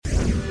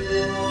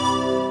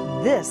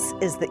This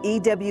is the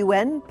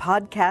EWN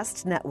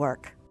Podcast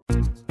Network.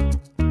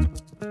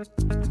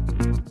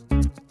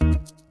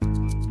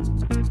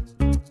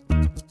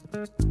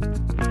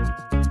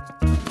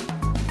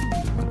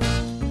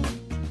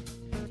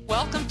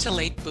 Welcome to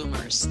Late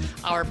Boomers,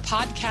 our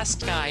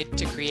podcast guide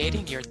to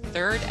creating your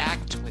third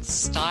act with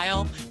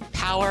style,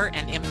 power,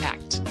 and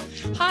impact.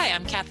 Hi,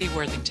 I'm Kathy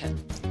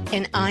Worthington.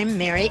 And I'm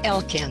Mary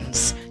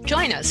Elkins.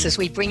 Join us as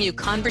we bring you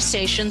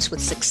conversations with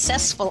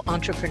successful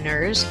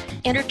entrepreneurs,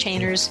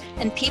 entertainers,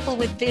 and people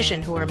with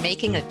vision who are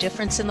making a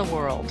difference in the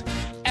world.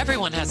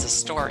 Everyone has a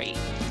story,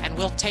 and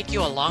we'll take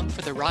you along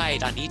for the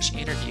ride on each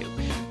interview,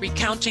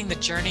 recounting the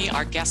journey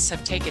our guests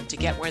have taken to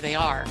get where they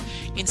are,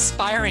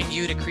 inspiring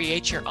you to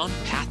create your own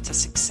path to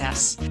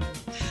success.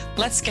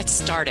 Let's get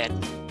started.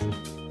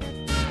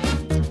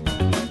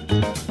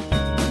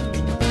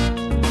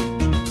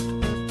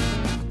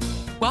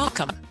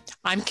 Welcome.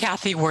 I'm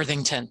Kathy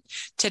Worthington.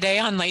 Today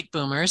on Late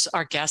Boomers,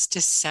 our guest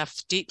is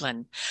Seph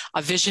Dietlin,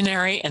 a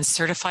visionary and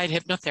certified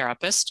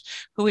hypnotherapist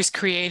who is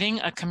creating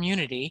a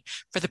community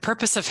for the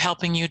purpose of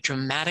helping you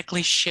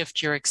dramatically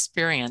shift your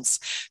experience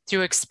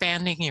through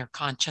expanding your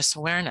conscious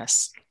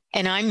awareness.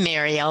 And I'm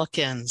Mary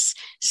Elkins.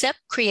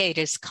 Seph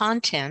creates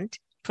content,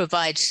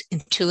 provides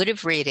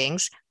intuitive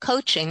readings,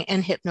 coaching,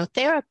 and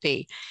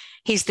hypnotherapy.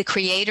 He's the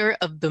creator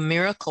of the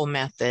Miracle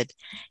Method.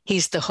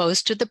 He's the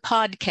host of the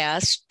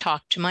podcast,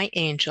 Talk to My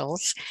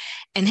Angels,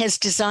 and has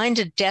designed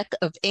a deck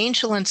of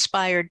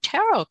angel-inspired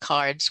tarot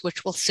cards,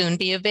 which will soon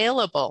be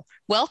available.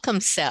 Welcome,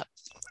 Seph.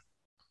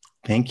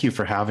 Thank you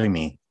for having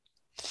me.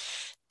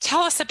 Tell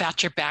us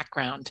about your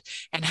background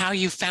and how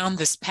you found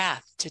this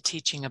path to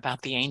teaching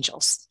about the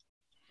angels.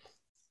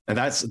 And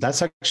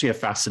that's actually a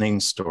fascinating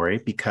story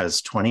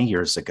because 20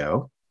 years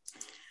ago,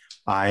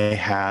 I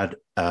had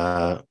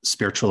a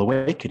spiritual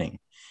awakening.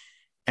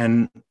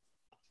 And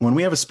when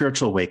we have a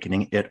spiritual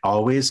awakening, it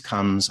always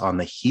comes on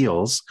the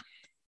heels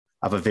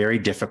of a very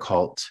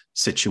difficult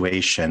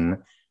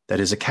situation that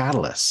is a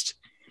catalyst.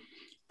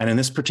 And in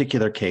this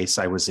particular case,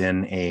 I was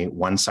in a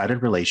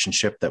one-sided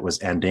relationship that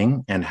was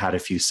ending and had a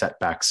few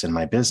setbacks in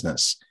my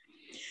business.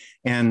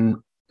 And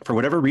for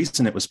whatever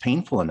reason, it was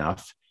painful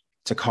enough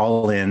to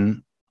call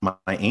in my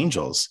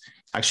angels.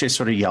 Actually, I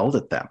sort of yelled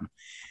at them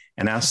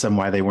and asked them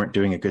why they weren't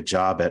doing a good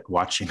job at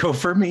watching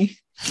over me.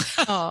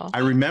 I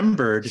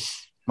remembered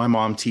my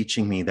mom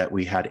teaching me that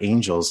we had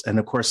angels. And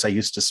of course, I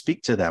used to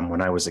speak to them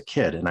when I was a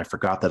kid, and I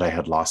forgot that I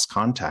had lost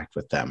contact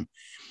with them.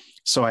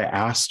 So I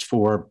asked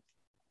for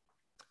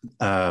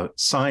a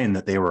sign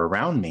that they were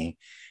around me,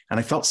 and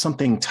I felt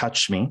something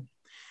touch me.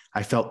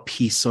 I felt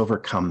peace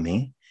overcome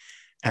me.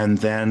 And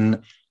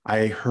then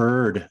I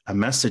heard a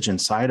message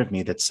inside of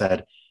me that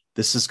said,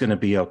 this is going to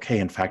be okay.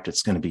 In fact,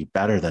 it's going to be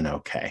better than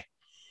okay.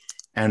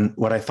 And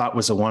what I thought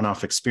was a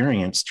one-off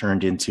experience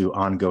turned into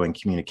ongoing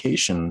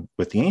communication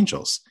with the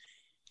angels.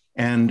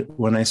 And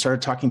when I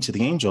started talking to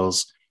the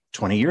angels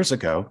 20 years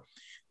ago,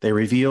 they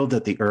revealed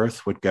that the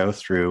Earth would go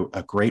through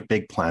a great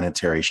big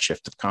planetary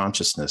shift of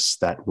consciousness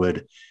that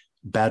would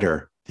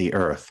better the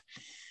Earth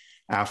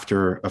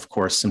after, of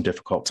course, some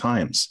difficult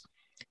times.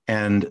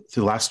 And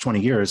through the last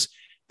 20 years,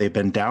 they've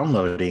been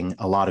downloading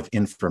a lot of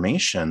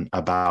information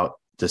about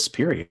this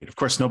period. Of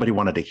course, nobody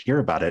wanted to hear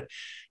about it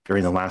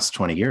during the last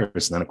 20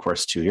 years. And then, of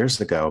course, 2 years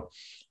ago,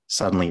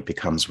 suddenly it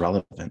becomes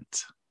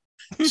relevant.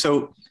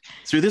 So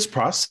through this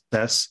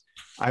process,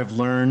 I've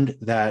learned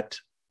that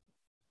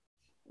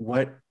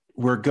what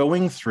we're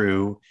going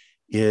through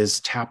is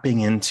tapping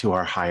into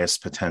our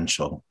highest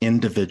potential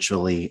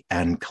individually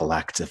and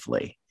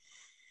collectively.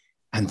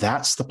 And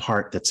that's the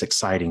part that's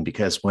exciting,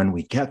 because when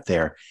we get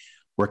there,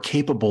 we're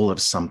capable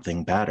of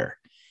something better.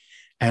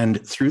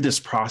 And through this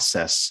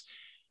process,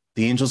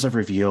 the angels have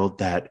revealed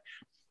that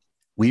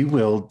we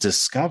will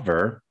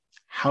discover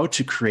how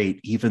to create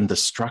even the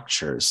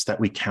structures that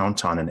we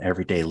count on in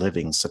everyday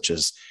living, such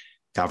as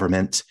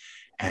government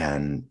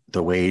and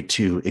the way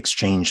to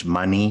exchange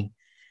money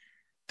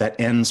that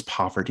ends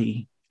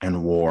poverty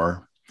and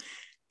war,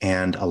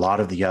 and a lot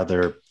of the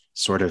other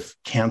sort of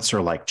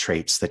cancer-like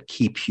traits that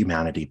keep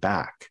humanity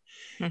back.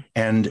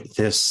 And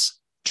this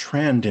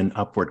trend in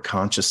upward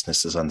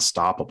consciousness is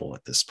unstoppable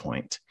at this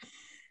point.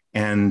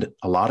 And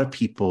a lot of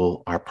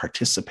people are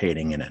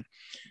participating in it.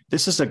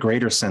 This is a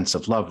greater sense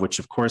of love, which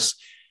of course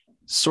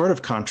sort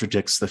of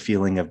contradicts the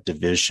feeling of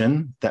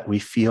division that we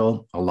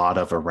feel a lot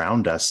of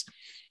around us.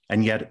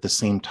 And yet at the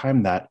same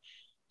time, that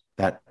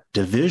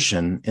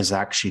division is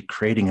actually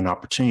creating an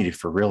opportunity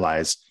for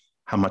realize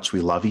how much we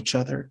love each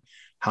other,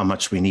 how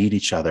much we need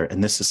each other.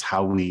 And this is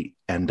how we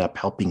end up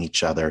helping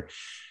each other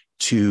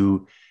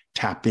to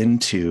tap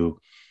into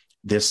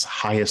this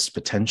highest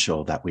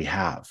potential that we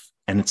have.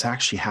 And it's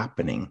actually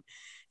happening.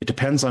 It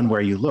depends on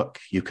where you look.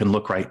 You can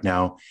look right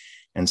now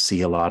and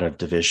see a lot of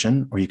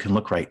division, or you can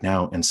look right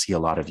now and see a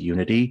lot of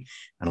unity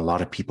and a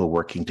lot of people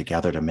working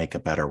together to make a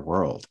better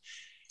world.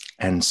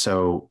 And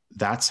so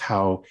that's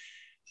how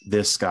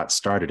this got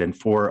started. And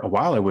for a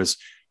while, I was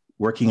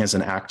working as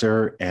an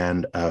actor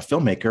and a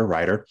filmmaker,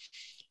 writer,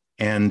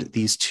 and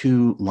these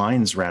two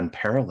lines ran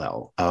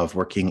parallel of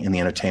working in the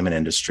entertainment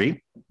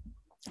industry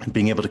and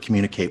being able to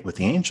communicate with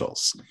the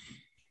angels.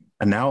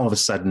 And now all of a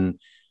sudden,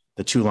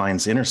 the two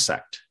lines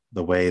intersect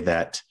the way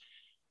that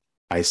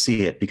I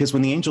see it. Because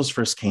when the angels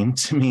first came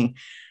to me,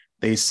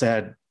 they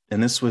said,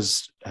 and this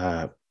was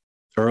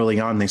early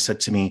on, they said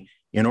to me,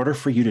 in order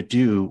for you to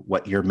do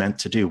what you're meant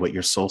to do, what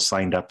your soul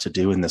signed up to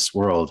do in this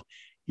world,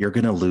 you're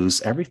going to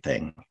lose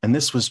everything. And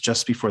this was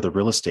just before the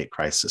real estate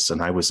crisis.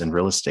 And I was in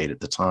real estate at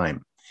the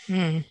time.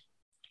 Mm.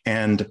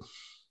 And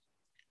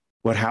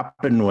what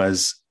happened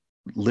was,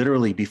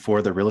 literally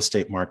before the real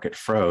estate market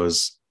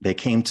froze, they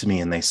came to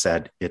me and they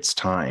said, it's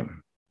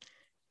time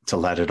to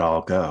let it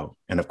all go.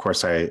 And of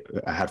course, I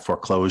had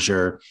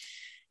foreclosure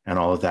and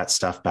all of that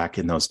stuff back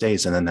in those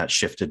days. And then that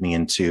shifted me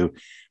into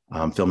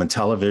film and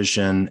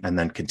television, and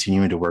then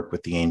continuing to work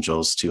with the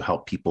angels to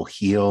help people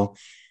heal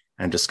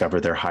and discover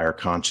their higher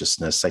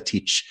consciousness. I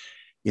teach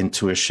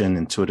intuition,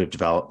 intuitive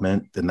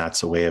development, and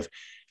that's a way of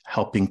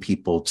helping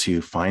people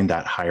to find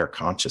that higher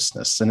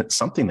consciousness. And it's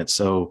something that's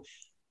so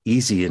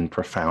easy and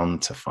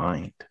profound to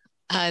find.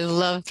 I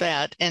love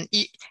that. And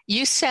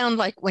you sound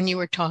like, when you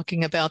were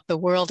talking about the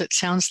world, it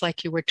sounds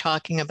like you were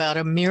talking about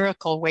a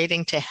miracle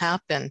waiting to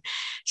happen.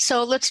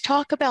 So let's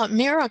talk about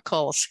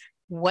miracles.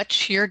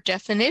 What's your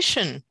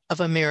definition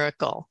of a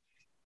miracle?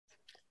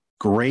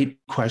 Great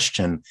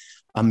question.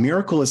 A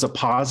miracle is a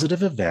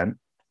positive event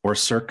or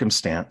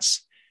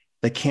circumstance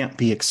that can't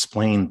be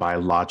explained by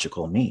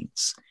logical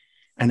means.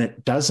 And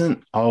it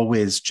doesn't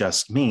always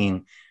just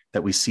mean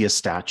that we see a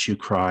statue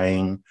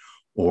crying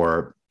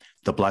or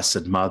the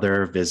Blessed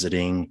Mother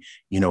visiting,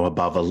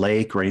 above a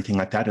lake or anything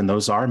like that. And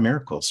those are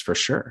miracles for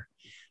sure.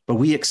 But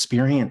we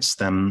experience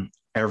them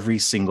every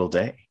single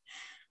day.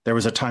 There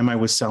was a time I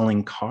was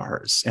selling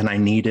cars and I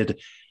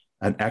needed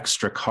an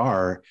extra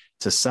car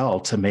to sell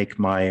to make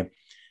my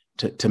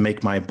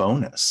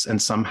bonus. And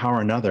somehow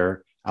or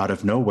another, out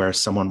of nowhere,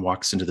 someone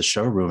walks into the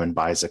showroom and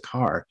buys a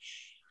car.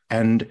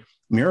 And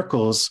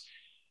miracles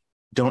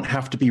don't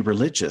have to be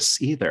religious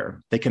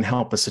either. They can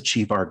help us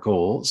achieve our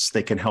goals.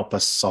 They can help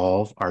us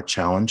solve our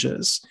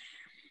challenges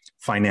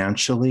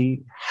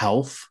financially,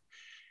 health,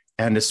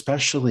 and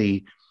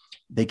especially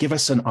they give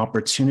us an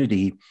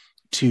opportunity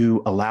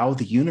to allow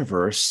the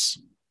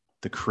universe,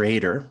 the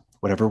creator,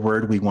 whatever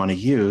word we want to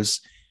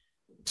use,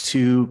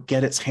 to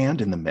get its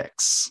hand in the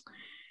mix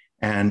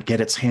and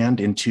get its hand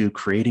into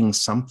creating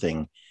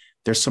something.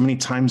 There's so many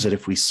times that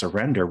if we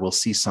surrender, we'll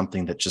see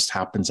something that just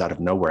happens out of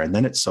nowhere. And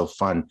then it's so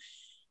fun.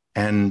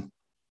 And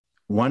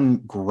one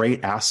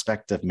great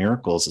aspect of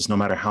miracles is no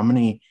matter how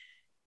many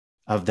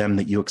of them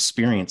that you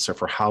experience or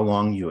for how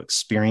long you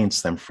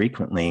experience them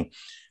frequently,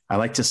 I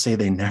like to say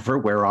they never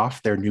wear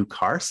off their new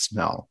car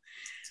smell.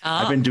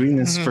 I've been doing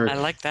this for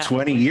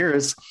 20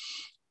 years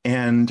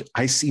and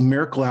I see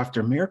miracle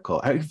after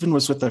miracle. I even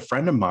was with a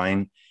friend of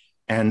mine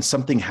and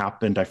something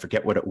happened. I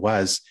forget what it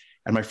was.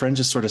 And my friend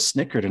just sort of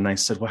snickered. And I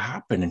said, what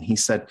happened? And he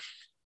said,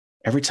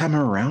 every time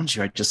I'm around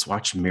you, I just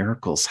watch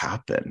miracles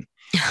happen.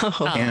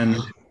 Oh.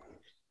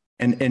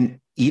 And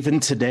even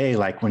today,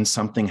 like when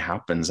something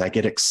happens, I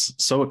get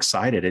so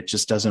excited. It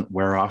just doesn't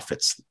wear off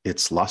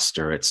its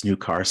luster, its new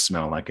car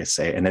smell, like I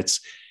say. And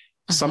it's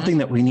something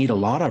that we need a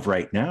lot of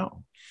right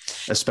now.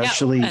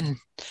 Especially. Yeah. And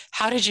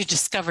how did you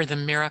discover the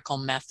miracle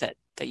method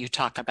that you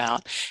talk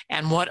about?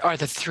 And what are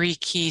the 3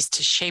 keys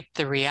to shape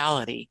the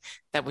reality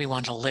that we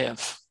want to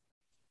live?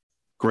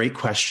 Great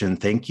question.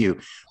 Thank you.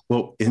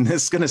 Well, and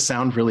this is going to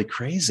sound really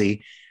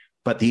crazy,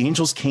 but the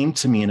angels came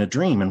to me in a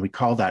dream, and we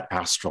call that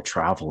astral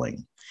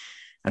traveling.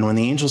 And when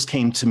the angels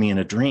came to me in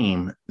a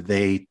dream,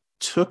 they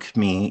took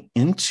me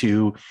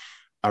into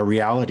a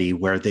reality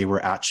where they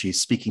were actually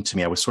speaking to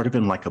me. I was sort of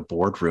in like a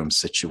boardroom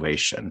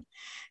situation.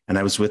 And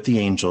I was with the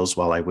angels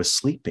while I was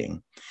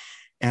sleeping.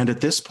 And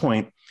at this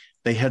point,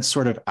 they had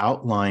sort of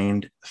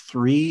outlined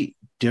 3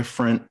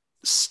 different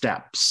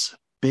steps,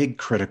 big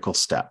critical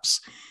steps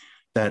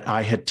that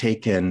I had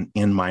taken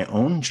in my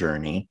own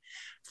journey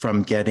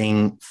from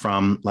getting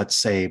from, let's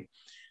say,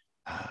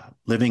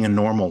 living a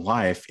normal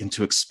life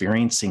into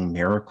experiencing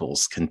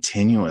miracles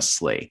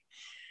continuously.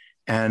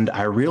 And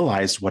I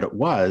realized what it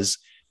was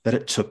that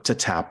it took to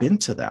tap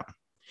into them.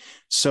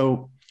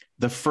 So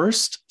the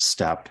first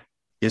step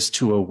is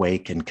to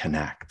awake and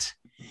connect.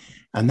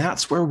 And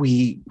that's where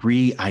we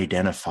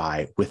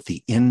re-identify with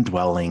the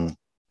indwelling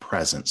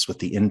presence, with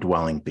the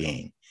indwelling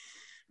being.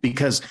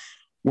 Because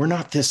we're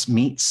not this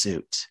meat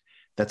suit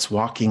that's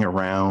walking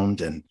around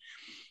and,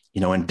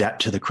 in debt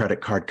to the credit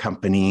card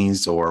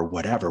companies or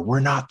whatever. We're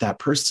not that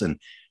person.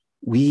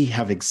 We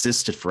have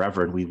existed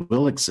forever and we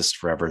will exist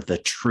forever, the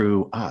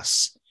true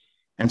us.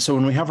 And so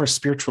when we have our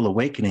spiritual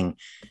awakening,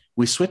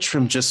 we switch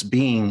from just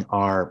being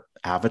our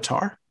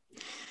avatar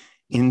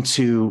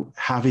into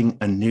having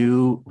a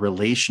new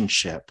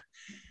relationship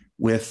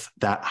with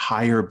that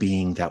higher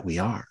being that we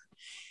are.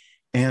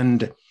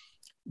 And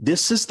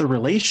this is the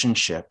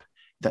relationship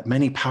that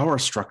many power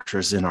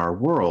structures in our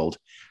world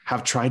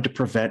have tried to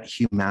prevent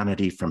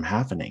humanity from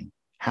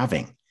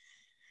having.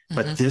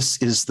 But this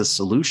is the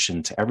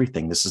solution to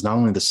everything. This is not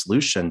only the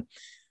solution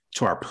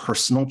to our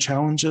personal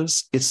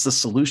challenges, it's the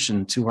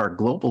solution to our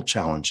global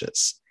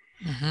challenges.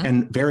 Mm-hmm.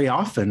 And very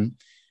often,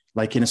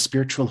 like in a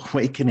spiritual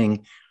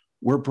awakening,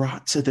 we're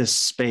brought to this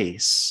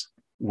space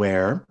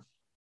where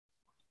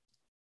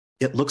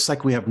it looks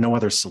like we have no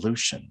other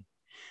solution.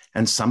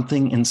 And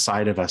something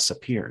inside of us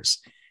appears.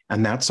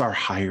 And that's our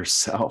higher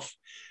self.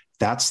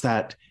 That's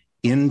that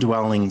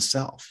indwelling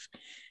self.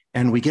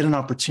 And we get an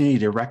opportunity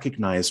to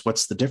recognize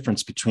what's the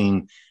difference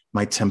between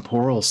my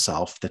temporal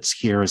self that's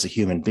here as a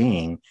human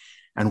being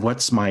and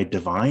what's my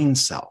divine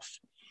self.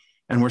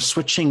 And we're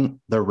switching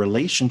the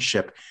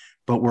relationship,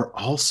 but we're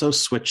also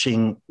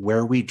switching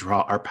where we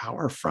draw our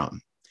power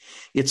from.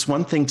 It's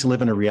one thing to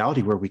live in a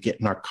reality where we get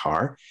in our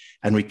car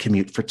and we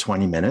commute for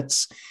 20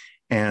 minutes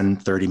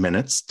and 30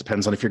 minutes,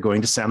 depends on if you're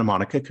going to Santa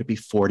Monica, it could be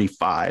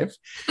 45,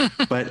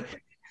 but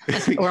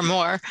or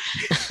more.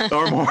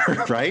 or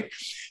more, right?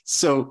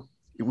 So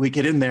we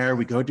get in there,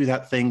 we go do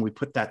that thing, we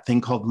put that thing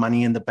called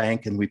money in the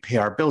bank and we pay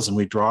our bills and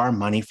we draw our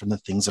money from the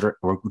things that are,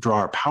 or we draw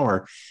our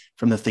power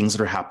from the things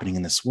that are happening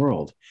in this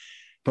world.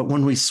 But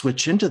when we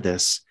switch into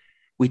this,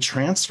 we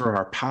transfer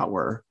our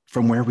power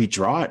from where we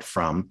draw it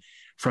from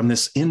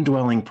this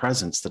indwelling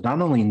presence that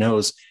not only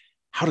knows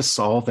how to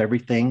solve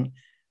everything,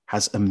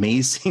 has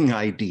amazing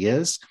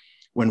ideas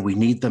when we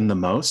need them the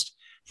most,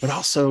 but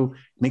also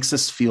makes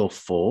us feel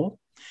full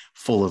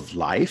of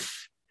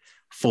life,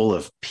 full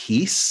of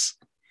peace.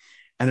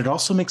 And it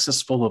also makes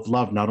us full of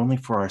love, not only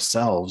for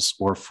ourselves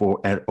or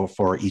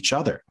for each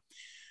other,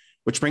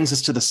 which brings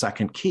us to the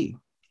second key,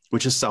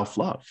 which is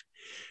self-love.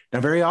 Now,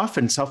 very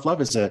often,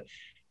 self-love is a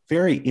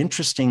very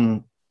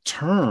interesting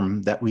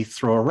term that we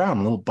throw around,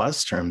 a little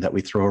buzz term that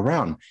we throw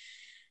around.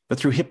 But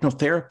through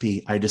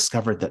hypnotherapy, I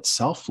discovered that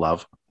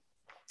self-love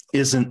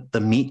isn't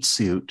the meat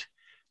suit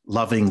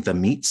loving the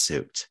meat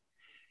suit.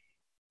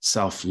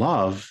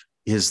 Self-love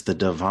is the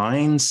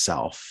divine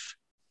self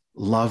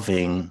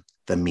loving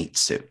the meat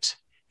suit,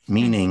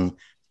 meaning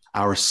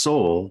our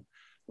soul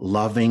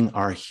loving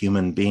our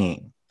human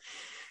being.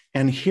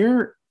 And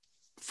here,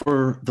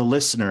 for the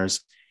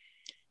listeners,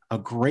 a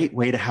great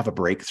way to have a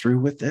breakthrough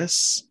with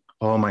this,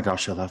 oh my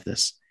gosh, I love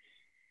this,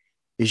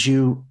 is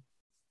you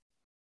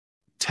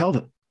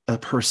tell a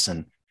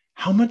person,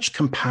 how much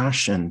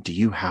compassion do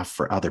you have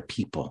for other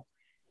people?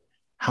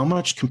 How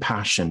much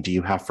compassion do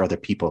you have for other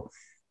people?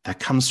 That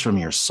comes from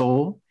your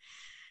soul.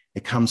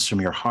 It comes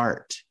from your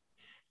heart.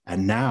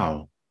 And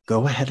now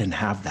go ahead and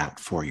have that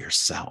for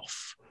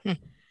yourself.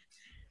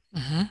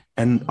 Mm-hmm.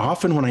 And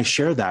often when I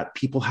share that,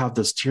 people have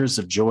those tears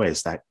of joy,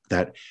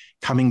 that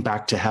coming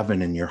back to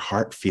heaven in your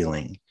heart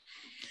feeling.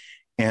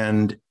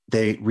 And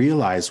we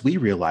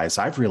realize,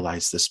 I've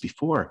realized this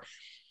before.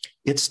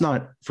 It's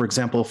not, for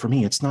example, for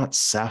me, it's not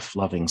Seph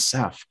loving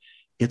Seph.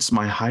 It's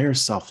my higher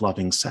self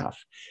loving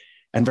Seph.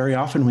 And very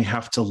often we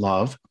have to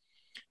love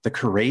the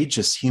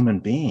courageous human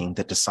being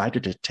that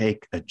decided to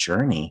take a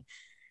journey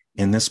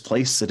in this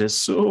place that is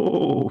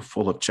so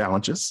full of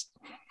challenges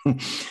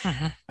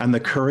Mm-hmm. and the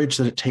courage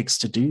that it takes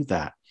to do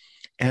that.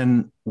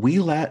 And we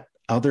let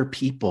other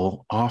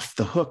people off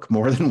the hook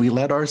more than we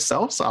let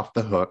ourselves off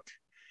the hook.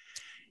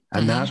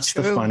 And that's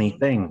True. the funny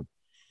thing.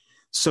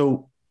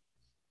 So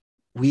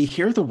we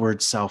hear the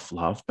word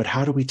self-love, but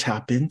how do we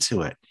tap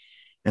into it?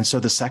 And so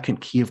the second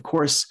key, of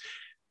course,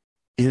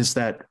 is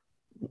that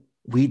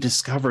we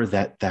discover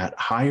that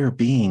higher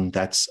being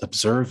that's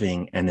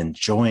observing and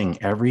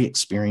enjoying every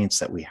experience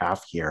that we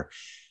have here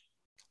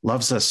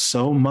loves us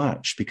so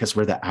much because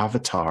we're the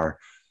avatar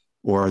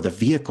or the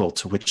vehicle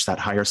to which that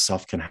higher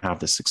self can have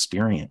this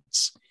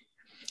experience.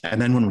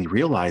 And then when we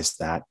realize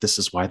that, this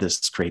is why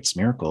this creates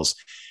miracles,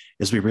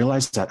 is we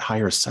realize that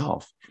higher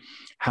self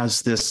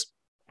has this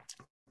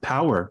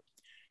power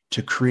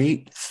to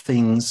create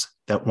things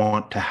that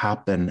want to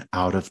happen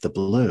out of the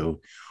blue,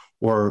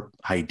 or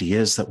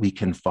ideas that we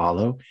can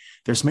follow.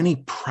 There's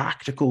many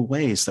practical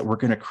ways that we're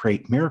going to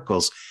create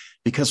miracles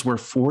because we're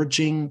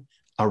forging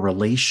a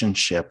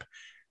relationship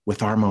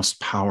with our most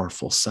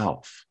powerful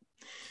self.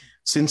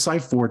 Since I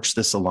forged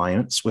this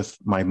alliance with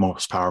my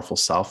most powerful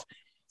self,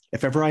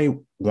 if ever I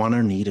want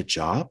or need a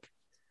job,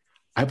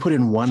 I put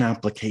in one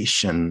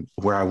application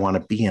where I want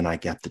to be and I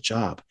get the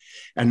job.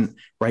 And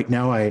right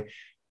now I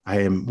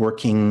am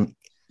working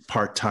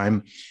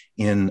part-time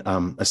in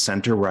a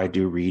center where I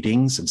do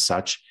readings and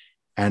such.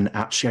 And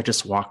actually, I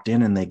just walked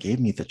in and they gave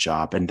me the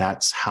job. And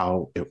that's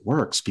how it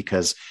works,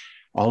 because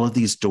all of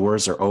these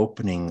doors are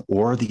opening,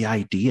 or the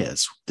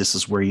ideas. This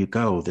is where you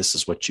go. This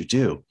is what you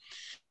do.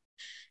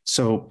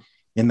 So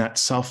in that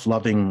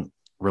self-loving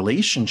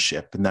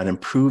relationship and that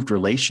improved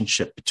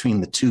relationship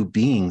between the two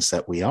beings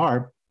that we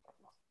are,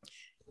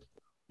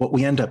 what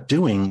we end up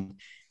doing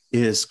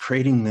is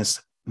creating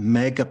this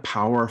mega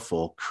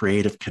powerful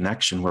creative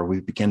connection where we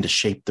begin to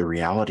shape the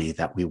reality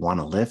that we want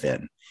to live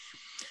in.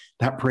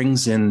 That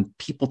brings in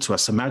people to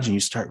us. Imagine you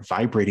start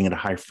vibrating at a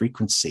high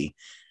frequency.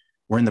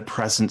 We're in the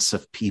presence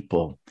of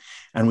people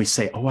and we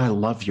say, oh, I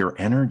love your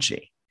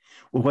energy.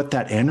 Well, what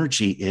that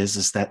energy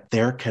is that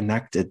they're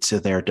connected to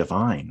their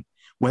divine,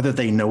 whether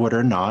they know it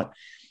or not,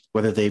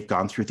 whether they've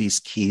gone through these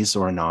keys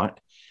or not.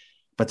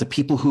 But the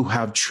people who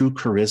have true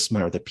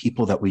charisma are the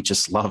people that we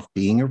just love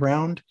being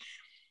around.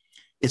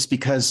 It's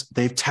because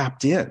they've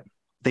tapped in.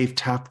 They've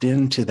tapped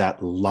into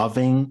that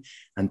loving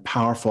and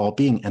powerful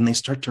all-being, and they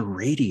start to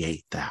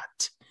radiate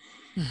that.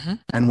 Mm-hmm.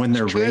 And when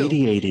they're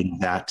radiating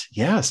that,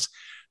 yes,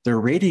 they're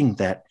radiating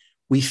that,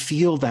 we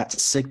feel that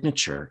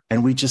signature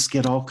and we just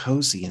get all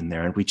cozy in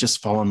there and we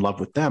just fall in love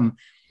with them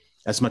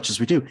as much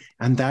as we do.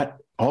 And that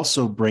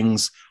also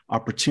brings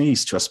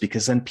opportunities to us,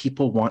 because then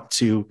people want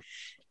to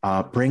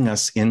bring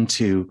us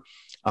into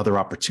other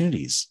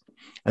opportunities.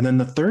 And then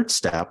the third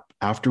step,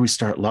 after we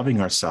start loving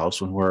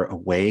ourselves, when we're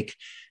awake,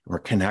 we're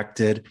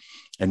connected,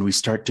 and we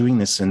start doing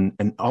this.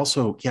 And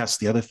also, yes,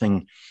 the other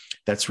thing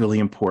that's really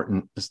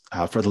important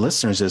for the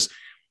listeners is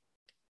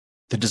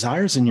the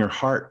desires in your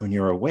heart when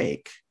you're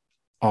awake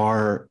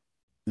are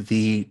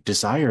the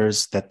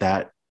desires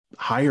that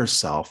higher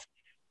self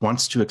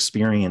wants to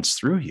experience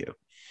through you.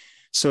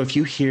 So if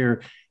you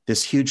hear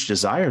this huge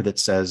desire that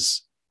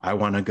says, I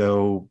want to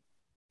go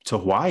to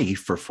Hawaii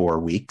for 4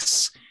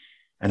 weeks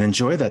and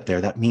enjoy that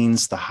there, that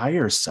means the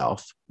higher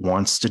self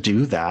wants to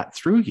do that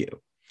through you.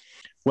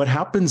 What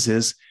happens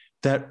is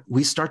that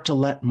we start to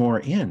let more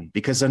in,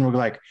 because then we're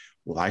like,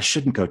 well, I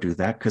shouldn't go do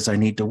that because I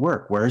need to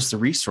work. Where's the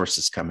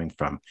resources coming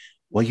from?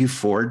 Well, you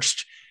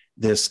forged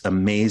this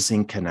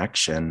amazing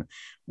connection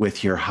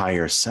with your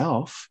higher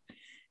self,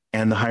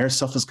 and the higher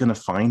self is going to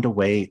find a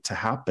way to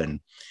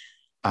happen.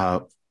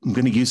 I'm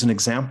going to use an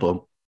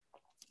example.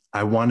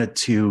 I wanted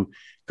to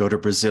go to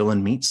Brazil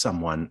and meet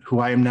someone who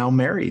I am now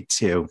married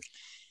to.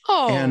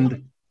 Oh.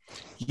 And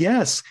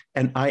yes,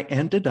 and I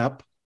ended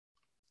up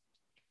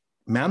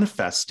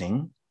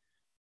manifesting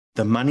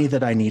the money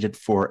that I needed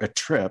for a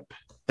trip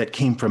that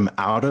came from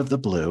out of the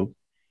blue,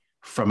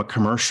 from a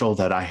commercial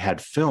that I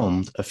had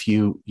filmed a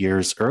few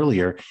years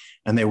earlier,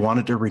 and they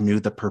wanted to renew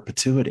the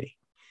perpetuity.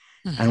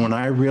 Mm-hmm. And when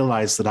I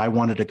realized that I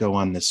wanted to go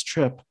on this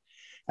trip,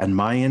 and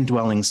my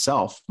indwelling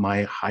self,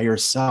 my higher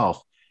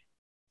self,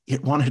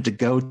 it wanted to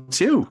go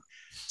too.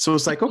 So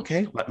it's like,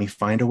 okay, let me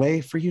find a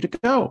way for you to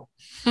go.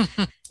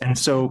 And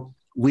so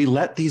we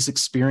let these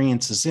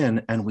experiences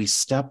in, and we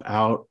step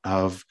out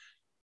of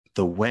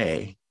the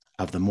way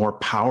of the more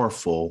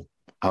powerful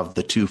of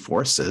the two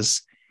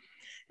forces,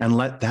 and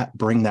let that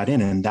bring that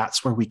in. And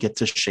that's where we get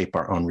to shape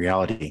our own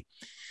reality.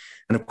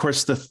 And of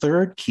course, the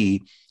third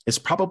key is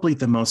probably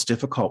the most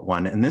difficult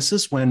one. And this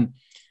is when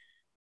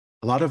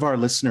a lot of our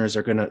listeners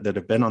that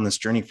have been on this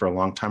journey for a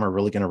long time are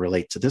really going to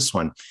relate to this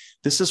one.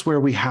 This is where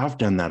we have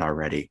done that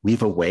already.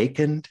 We've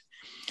awakened,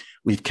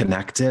 we've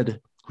connected,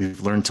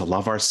 we've learned to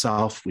love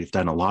ourselves. We've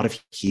done a lot of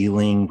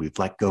healing. We've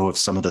let go of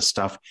some of the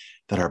stuff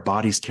that our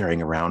body's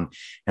carrying around,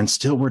 and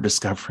still we're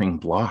discovering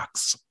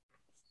blocks.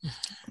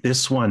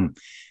 This one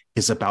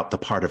is about the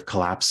part of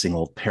collapsing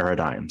old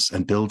paradigms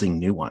and building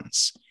new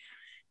ones.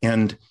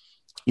 And,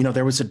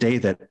 there was a day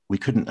that we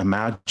couldn't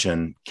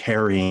imagine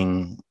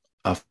carrying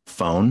a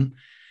phone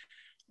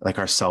like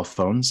our cell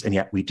phones, and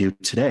yet we do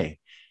today.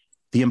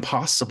 The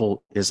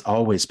impossible is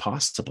always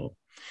possible.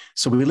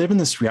 So we live in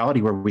this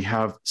reality where we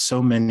have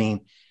so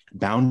many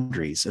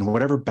boundaries, and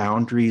whatever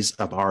boundaries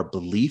of our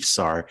beliefs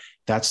are,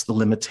 that's the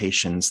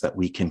limitations that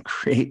we can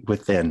create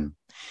within.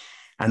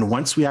 And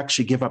once we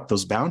actually give up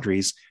those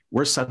boundaries,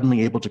 we're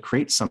suddenly able to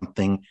create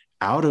something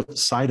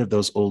outside of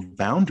those old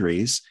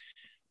boundaries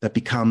that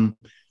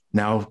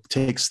now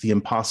takes the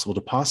impossible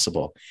to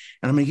possible.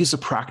 And I'm going to use a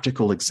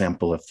practical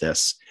example of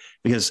this,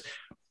 because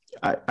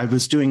I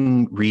was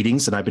doing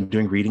readings, and I've been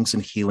doing readings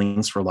and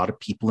healings for a lot of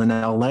people in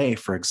LA,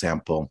 for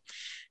example.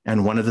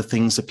 And one of the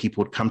things that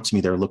people would come to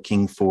me, they're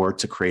looking for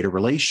to create a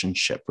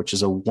relationship, which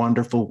is a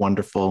wonderful,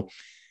 wonderful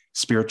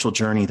spiritual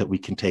journey that we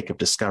can take of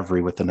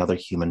discovery with another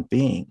human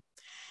being.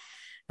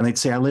 And they'd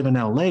say, I live in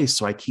LA,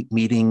 so I keep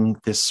meeting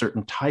this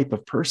certain type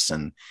of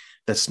person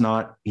that's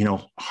not,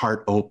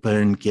 heart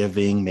open,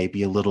 giving,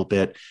 maybe a little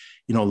bit,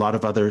 a lot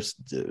of other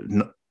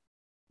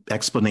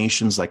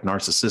explanations like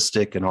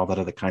narcissistic and all that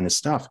other kind of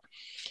stuff.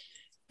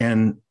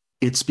 And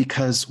it's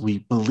because we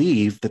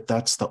believe that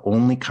that's the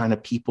only kind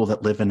of people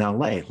that live in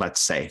LA.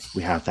 Let's say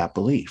we have that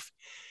belief.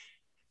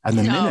 And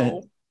the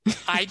minute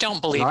I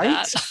don't believe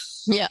right? that.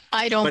 Yeah,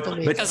 I don't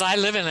believe it. Because I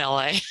live in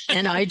LA.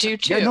 And I do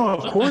too. Yeah, no,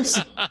 of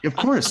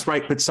course,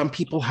 right. But some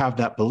people have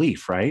that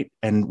belief, right?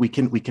 And we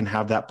can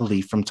have that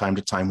belief from time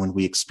to time when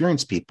we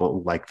experience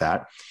people like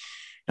that.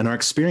 And our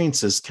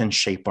experiences can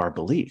shape our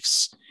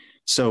beliefs.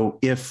 So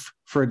if,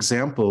 for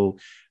example,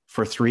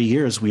 for 3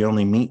 years, we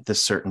only meet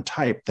this certain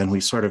type, then we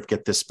sort of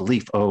get this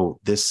belief, oh,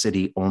 this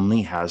city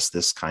only has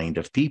this kind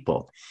of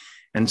people.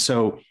 And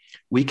so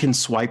we can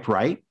swipe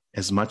right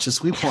as much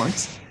as we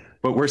want,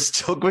 but we're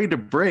still going to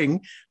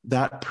bring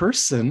that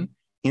person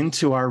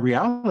into our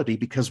reality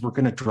because we're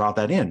going to draw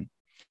that in.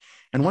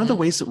 And one of the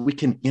ways that we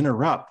can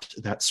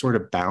interrupt that sort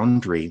of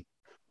boundary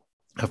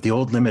of the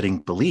old limiting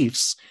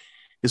beliefs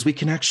is we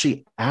can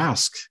actually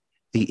ask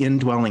the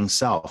indwelling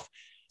self,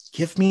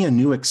 give me a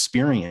new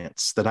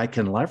experience that I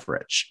can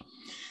leverage.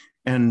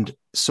 And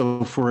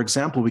so, for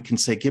example, we can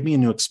say, give me a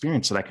new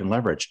experience that I can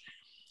leverage.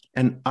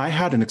 And I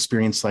had an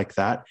experience like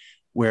that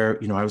where,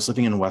 I was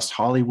living in West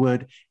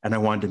Hollywood and I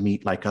wanted to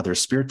meet like other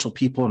spiritual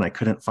people, and I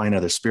couldn't find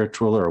other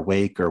spiritual or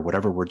awake or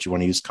whatever word you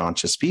want to use,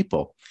 conscious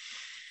people.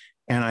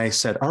 And I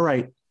said, all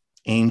right,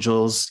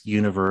 angels,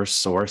 universe,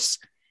 source,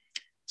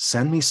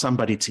 send me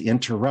somebody to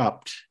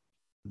interrupt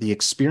the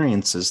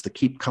experiences that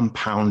keep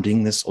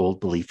compounding this old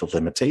belief of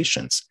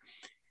limitations.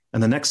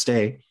 And the next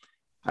day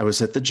I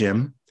was at the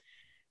gym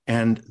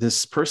and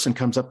this person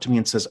comes up to me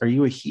and says, are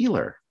you a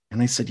healer?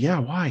 And I said, yeah,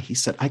 why? He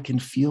said, I can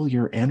feel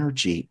your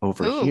energy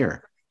over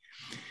here.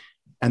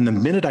 And the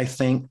minute I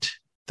thanked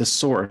the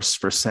source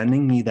for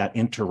sending me that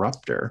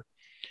interrupter,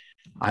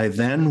 I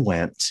then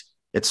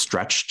it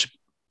stretched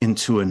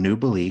into a new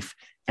belief.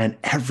 And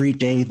every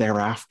day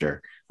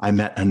thereafter, I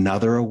met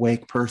another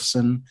awake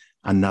person,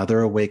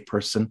 another awake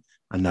person,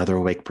 another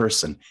awake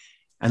person.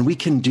 And we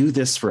can do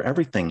this for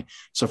everything.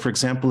 So for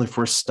example, if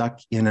we're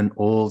stuck in an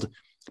old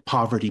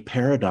poverty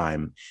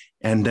paradigm,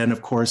 and then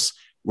of course,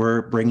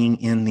 we're bringing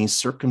in these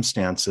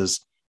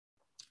circumstances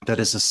that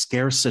is a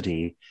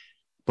scarcity,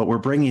 but we're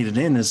bringing it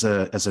in as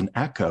an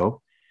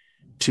echo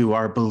to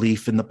our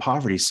belief in the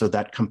poverty. So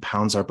that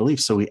compounds our belief.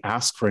 So we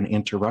ask for an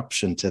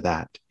interruption to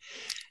that.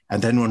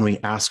 And then when we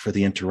ask for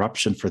the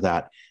interruption for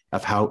that,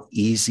 of how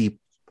easy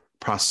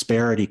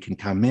prosperity can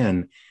come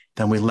in,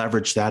 then we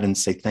leverage that and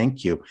say,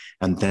 thank you.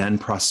 And then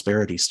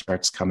prosperity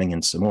starts coming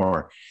in some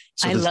more.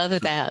 So I love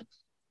that.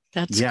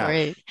 That's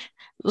great.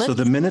 So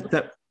the minute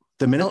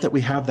that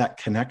we have that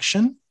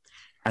connection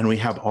and we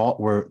have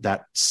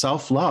that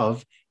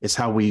self-love is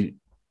how we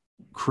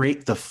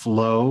create the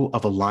flow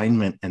of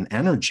alignment and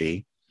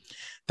energy,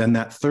 then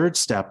that third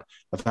step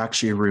of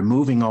actually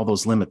removing all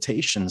those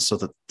limitations so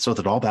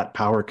that all that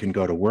power can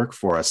go to work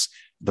for us,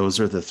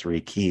 those are the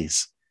three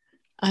keys.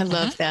 I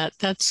love that.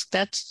 That's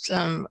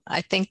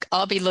I think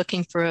I'll be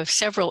looking for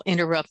several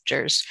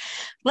interrupters.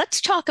 Let's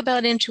talk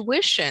about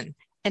intuition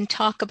and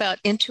talk about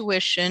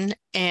intuition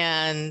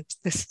and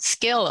the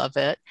skill of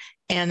it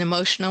and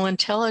emotional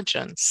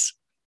intelligence.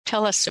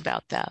 Tell us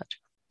about that.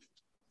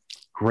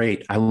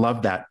 Great. I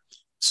love that.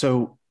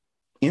 So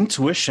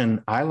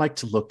intuition, I like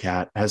to look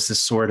at as this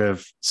sort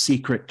of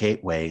secret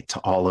gateway to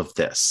all of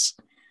this,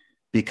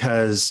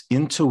 because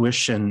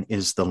intuition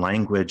is the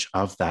language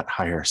of that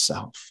higher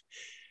self,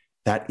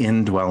 that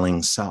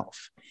indwelling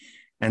self.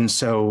 And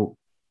so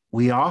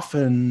we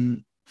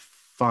often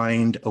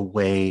find a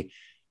way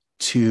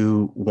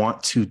to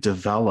want to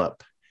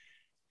develop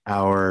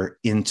our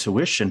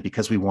intuition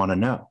because we want to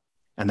know.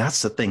 And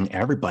that's the thing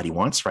everybody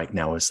wants right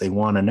now, is they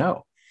want to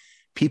know.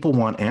 People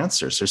want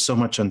answers. There's so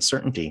much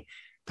uncertainty.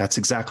 That's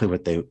exactly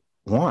what they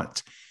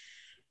want.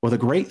 Well, the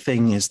great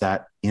thing is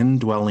that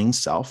indwelling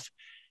self,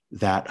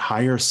 that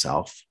higher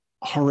self,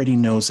 already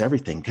knows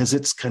everything because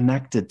it's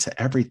connected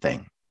to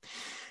everything.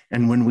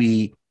 And when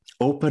we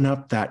open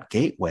up that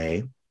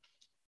gateway,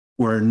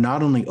 we're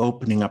not only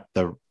opening up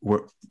the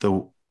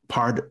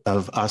part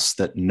of us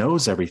that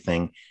knows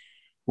everything,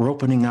 we're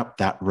opening up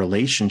that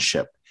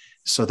relationship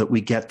so that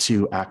we get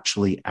to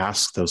actually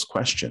ask those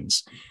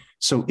questions.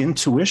 So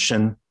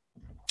intuition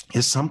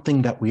is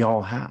something that we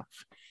all have,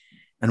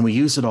 and we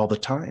use it all the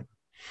time.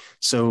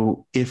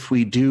 So if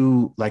we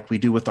do like we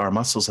do with our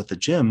muscles at the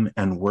gym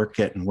and work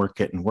it and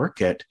work it and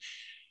work it,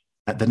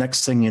 the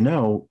next thing you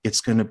know,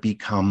 it's going to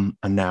become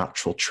a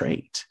natural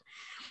trait.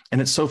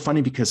 And it's so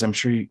funny because I'm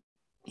sure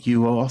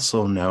you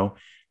also know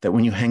that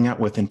when you hang out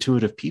with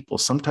intuitive people,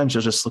 sometimes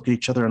you'll just look at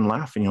each other and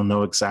laugh and you'll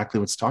know exactly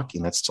what's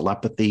talking. That's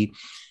telepathy,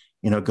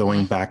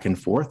 going back and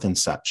forth and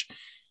such.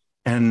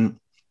 And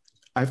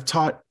I've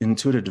taught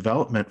intuitive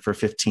development for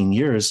 15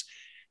 years,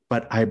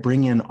 but I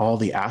bring in all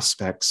the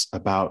aspects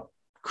about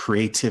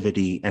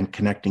creativity and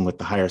connecting with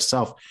the higher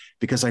self,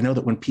 because I know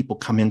that when people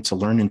come in to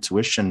learn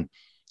intuition,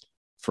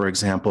 for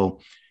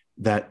example,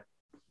 that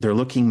they're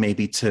looking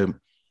maybe to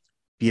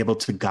be able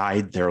to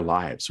guide their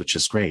lives, which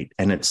is great.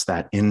 And it's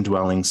that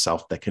indwelling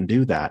self that can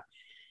do that.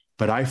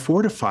 But I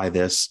fortify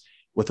this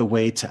with a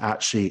way to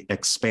actually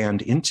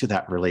expand into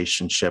that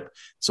relationship.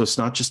 So it's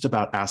not just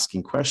about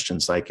asking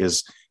questions like,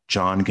 is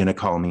John going to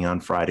call me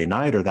on Friday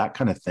night, or that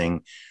kind of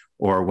thing,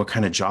 or what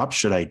kind of job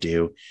should I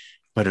do?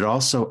 But it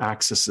also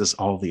accesses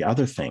all the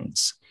other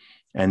things.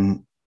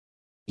 And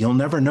you'll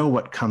never know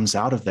what comes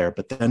out of there.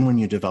 But then when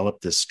you develop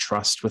this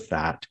trust with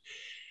that,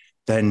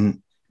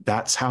 then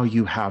that's how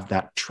you have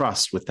that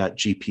trust with that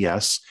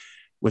GPS,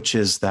 which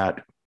is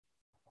that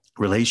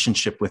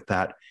relationship with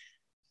that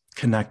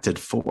connected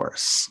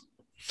force.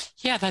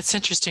 Yeah, that's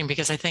interesting,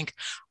 because I think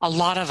a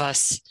lot of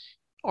us,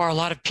 or a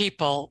lot of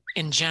people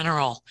in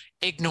general,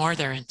 ignore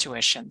their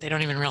intuition. They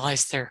don't even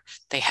realize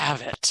they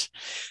have it.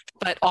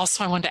 But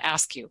also I wanted to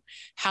ask you,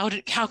 how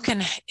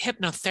can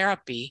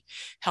hypnotherapy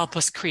help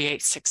us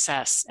create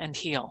success and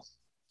heal?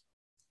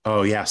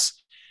 Oh,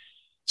 yes.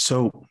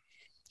 So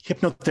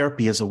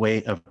hypnotherapy is a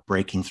way of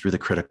breaking through the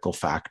critical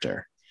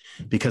factor,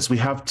 because we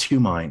have two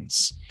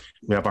minds.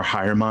 We have our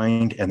higher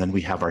mind, and then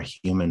we have our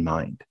human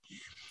mind.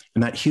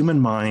 And that human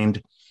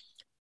mind,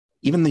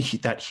 even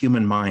that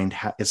human mind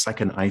is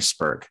like an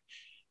iceberg.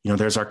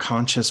 There's our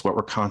what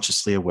we're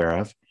consciously aware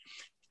of.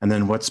 And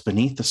then what's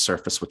beneath the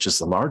surface, which is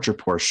the larger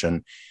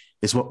portion,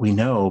 is what we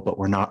know, but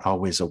we're not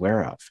always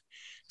aware of.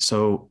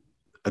 So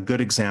a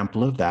good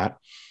example of that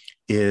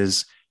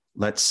is,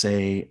 let's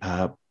say,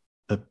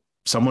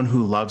 someone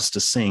who loves to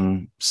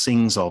sing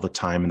sings all the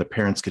time, and the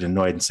parents get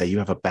annoyed and say, you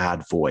have a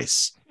bad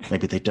voice.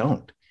 Maybe they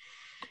don't.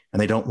 And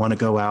they don't want to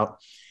go out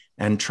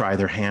and try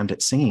their hand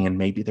at singing. And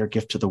maybe their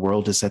gift to the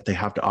world is that they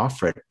have to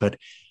offer it. But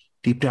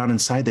deep down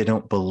inside, they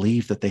don't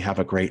believe that they have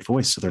a great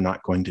voice, so they're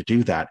not going to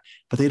do that.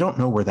 But they don't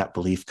know where that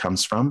belief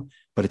comes from,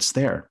 but it's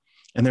there.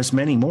 And there's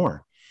many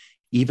more,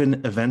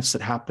 even events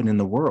that happen in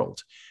the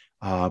world.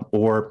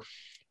 Or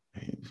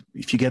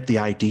if you get the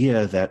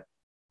idea that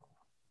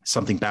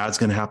something bad's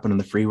going to happen on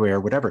the freeway or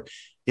whatever,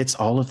 it's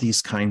all of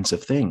these kinds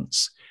of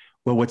things.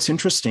 Well, what's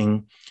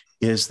interesting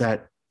is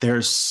that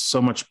there's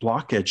so much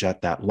blockage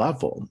at that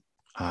level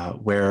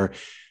where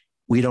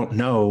we don't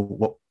know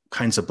what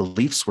kinds of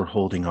beliefs we're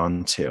holding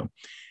on to.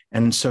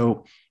 And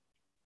so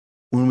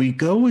when we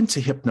go into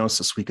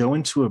hypnosis, we go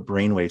into a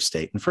brainwave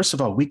state. And first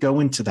of all, we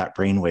go into that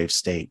brainwave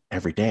state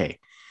every day.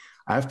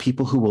 I have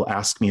people who will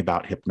ask me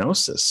about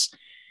hypnosis,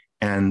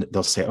 and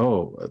they'll say,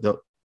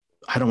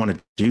 I don't want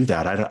to do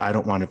that. I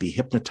don't want to be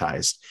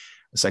hypnotized.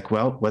 It's like,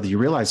 well, whether you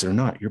realize it or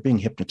not, you're being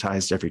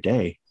hypnotized every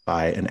day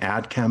by an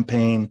ad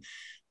campaign,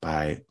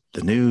 by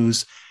the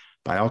news,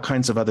 by all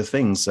kinds of other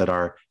things that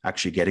are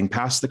actually getting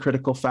past the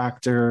critical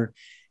factor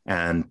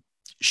and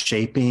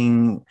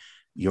shaping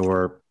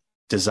your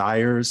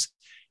desires,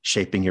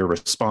 shaping your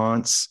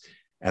response,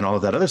 and all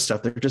of that other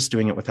stuff. They're just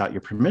doing it without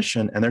your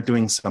permission, and they're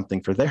doing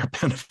something for their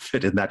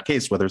benefit in that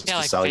case, whether it's to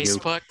like sell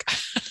Facebook.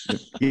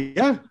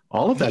 Yeah,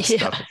 all of that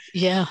stuff.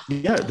 Yeah.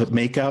 The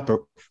makeup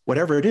or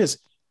whatever it is,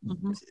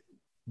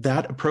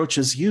 that approach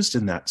is used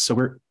in that. So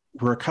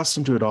we're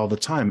accustomed to it all the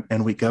time.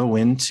 And we go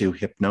into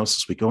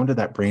hypnosis. We go into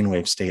that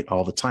brainwave state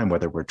all the time,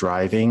 whether we're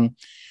driving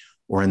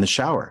or in the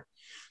shower.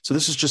 So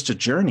this is just a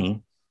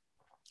journey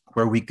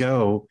where we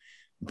go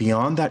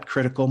beyond that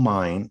critical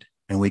mind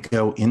and we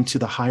go into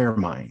the higher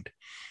mind.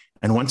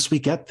 And once we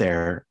get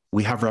there,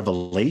 we have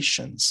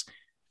revelations,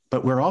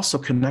 but we're also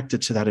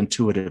connected to that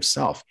intuitive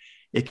self.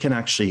 It can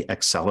actually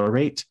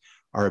accelerate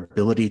our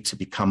ability to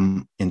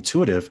become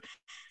intuitive,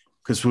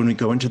 because when we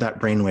go into that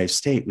brainwave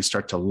state, we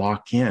start to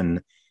lock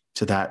in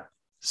to that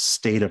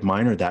state of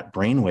mind or that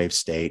brainwave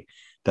state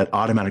that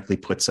automatically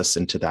puts us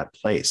into that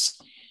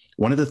place.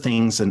 One of the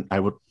things, and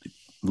I would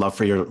love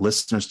for your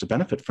listeners to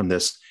benefit from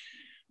this,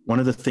 one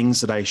of the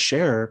things that I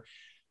share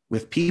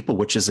with people,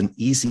 which is an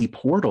easy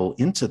portal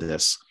into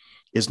this,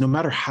 is no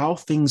matter how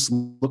things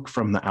look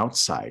from the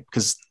outside,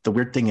 because the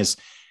weird thing is,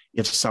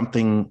 if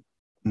something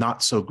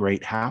not so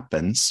great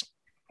happens,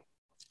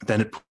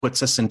 then it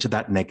puts us into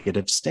that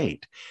negative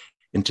state,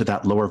 into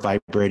that lower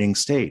vibrating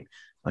state.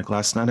 Like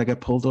last night, I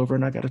got pulled over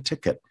and I got a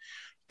ticket.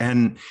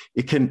 And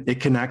it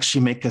can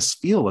actually make us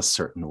feel a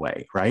certain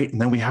way, right? And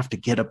then we have to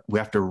get up, we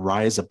have to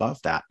rise above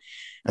that.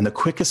 And the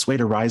quickest way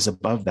to rise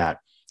above that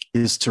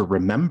is to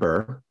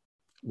remember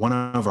one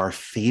of our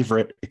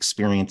favorite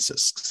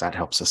experiences, because that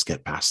helps us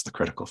get past the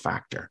critical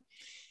factor.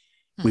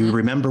 We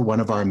remember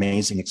one of our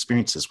amazing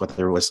experiences,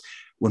 whether it was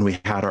when we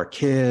had our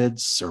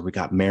kids, or we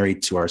got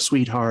married to our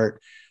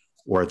sweetheart,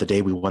 or the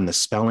day we won the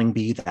spelling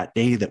bee, that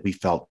day that we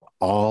felt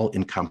all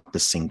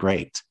encompassing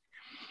great.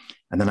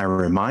 And then I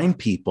remind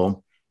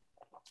people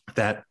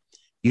that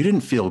you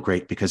didn't feel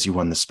great because you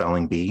won the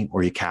spelling bee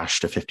or you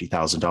cashed a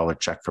 $50,000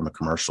 check from a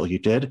commercial you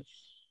did.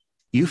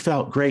 You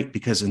felt great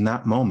because in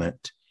that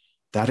moment,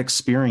 that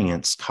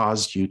experience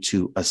caused you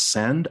to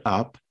ascend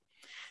up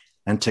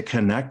and to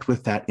connect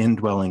with that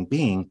indwelling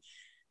being.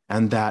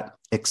 And that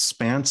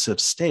expansive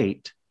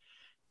state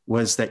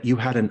was that you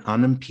had an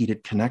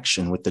unimpeded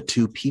connection with the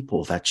two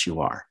people that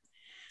you are.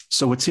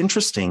 So what's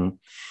interesting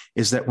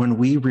is that when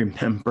we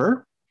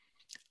remember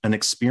an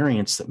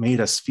experience that made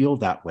us feel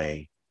that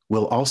way,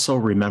 we'll also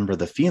remember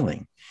the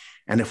feeling.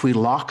 And if we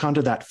lock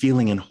onto that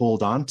feeling and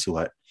hold on to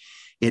it,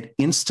 it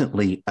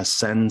instantly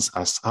ascends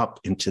us up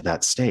into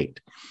that state.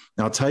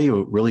 Now, I'll tell you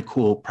a really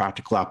cool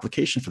practical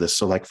application for this.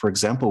 So like, for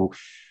example,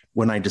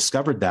 when I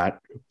discovered that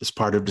as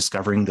part of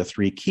discovering the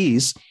 3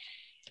 keys,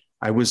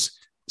 I was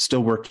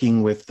still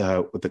working at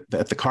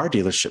the car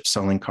dealership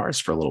selling cars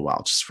for a little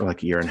while, just for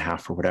like a year and a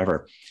half or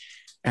whatever.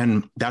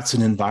 And that's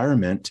an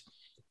environment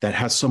that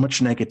has so much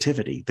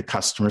negativity. The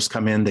customers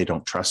come in, they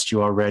don't trust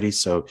you already.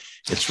 So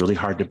it's really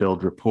hard to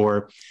build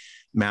rapport.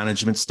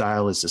 Management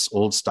style is this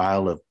old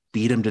style of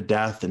beat them to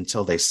death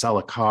until they sell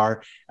a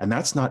car. And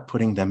that's not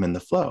putting them in the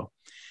flow.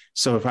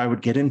 So if I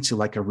would get into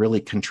like a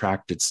really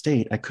contracted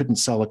state, I couldn't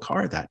sell a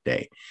car that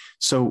day.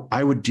 So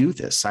I would do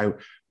this.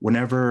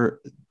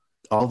 Whenever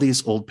all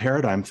these old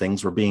paradigm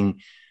things were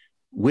being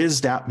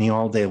whizzed at me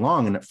all day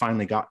long, and it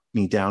finally got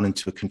me down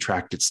into a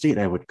contracted state,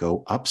 I would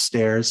go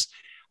upstairs.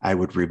 I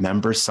would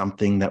remember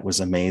something that was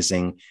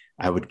amazing.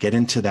 I would get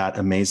into that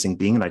amazing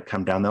being, and I'd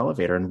come down the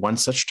elevator. And one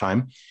such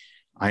time,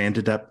 I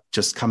ended up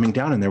just coming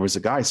down, and there was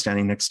a guy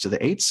standing next to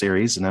the 8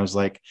 Series. And I was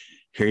like,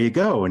 here you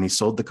go. And he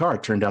sold the car.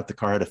 It turned out the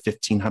car had a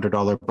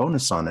 $1,500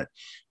 bonus on it,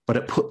 but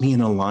it put me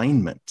in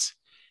alignment,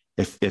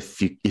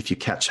 if you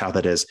catch how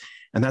that is.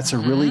 And that's a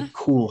really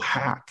cool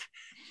hack.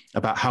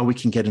 about how we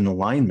can get in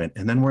alignment,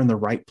 and then we're in the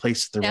right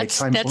place at the right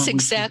time. That's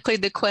exactly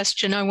the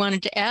question I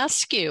wanted to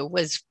ask you,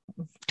 was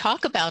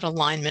talk about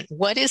alignment.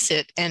 What is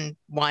it and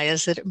why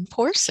is it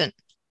important?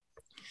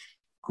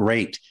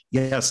 Great.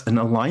 Yes, an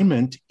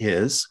alignment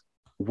is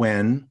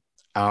when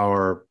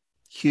our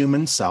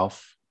human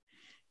self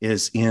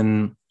is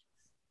in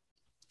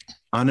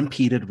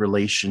unimpeded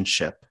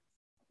relationship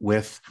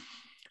with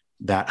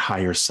that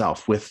higher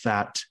self, with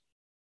that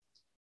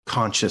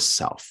conscious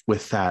self,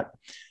 with that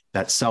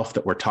self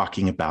that we're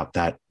talking about,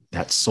 that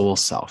soul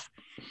self.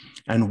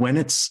 And when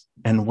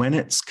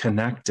it's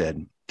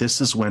connected,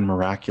 this is when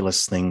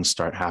miraculous things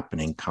start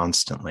happening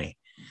constantly,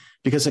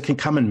 because it can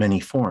come in many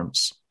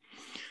forms.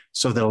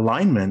 So the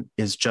alignment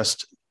is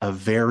just a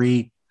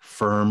very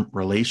firm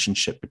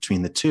relationship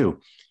between the two.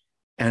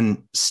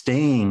 And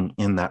staying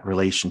in that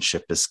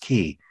relationship is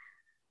key.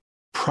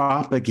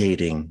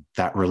 Propagating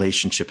that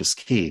relationship is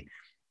key.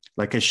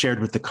 Like I shared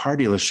with the car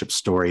dealership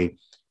story,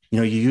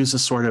 you use a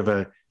sort of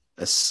a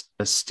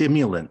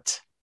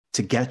stimulant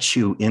to get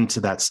you into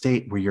that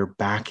state where you're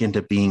back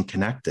into being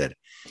connected.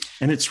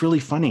 And it's really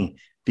funny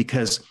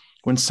because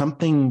when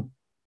something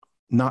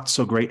not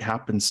so great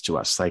happens to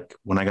us, like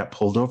when I got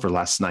pulled over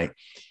last night,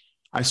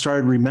 I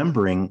started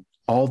remembering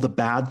all the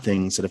bad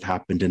things that have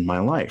happened in my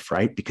life,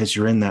 right? Because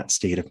you're in that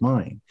state of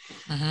mind.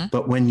 Mm-hmm.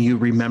 But when you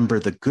remember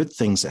the good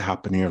things that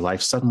happen in your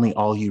life, suddenly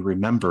all you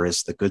remember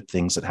is the good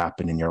things that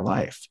happen in your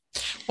life.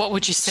 What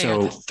would you say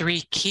are the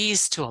 3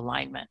 keys to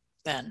alignment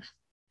then?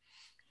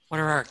 What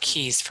are our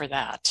keys for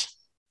that?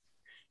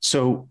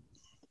 So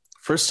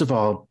first of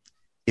all,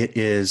 it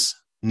is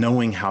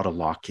knowing how to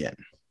lock in,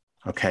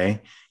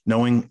 okay?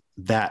 Knowing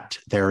that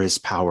there is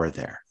power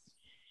there.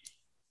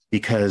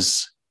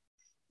 Because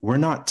we're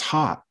not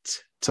taught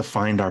to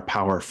find our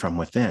power from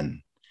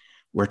within.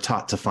 We're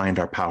taught to find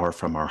our power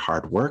from our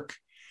hard work,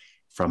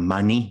 from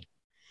money,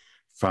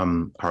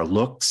 from our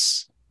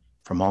looks,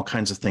 from all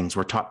kinds of things.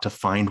 We're taught to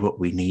find what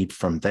we need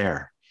from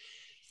there.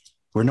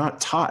 We're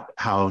not taught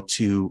how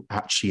to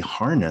actually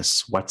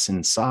harness what's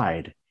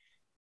inside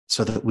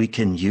so that we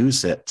can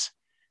use it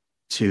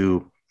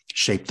to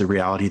shape the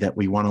reality that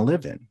we want to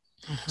live in.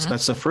 Mm-hmm. So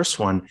that's the first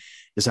one,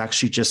 is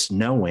actually just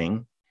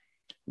knowing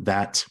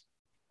that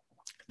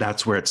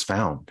that's where it's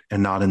found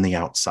and not in the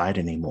outside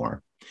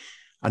anymore.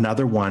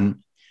 Another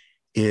one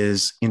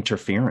is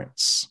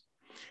interference.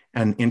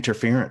 And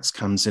interference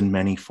comes in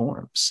many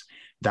forms.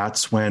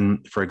 That's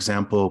when, for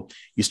example,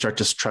 you start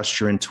to trust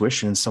your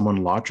intuition and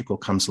someone logical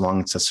comes along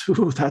and says,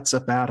 ooh, that's a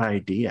bad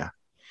idea.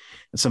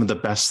 And some of the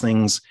best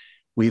things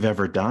we've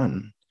ever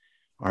done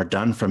are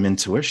done from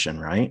intuition,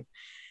 right?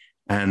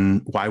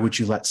 And why would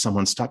you let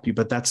someone stop you?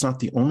 But that's not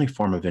the only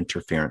form of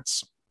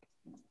interference.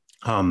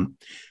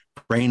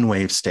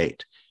 Brainwave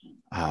state.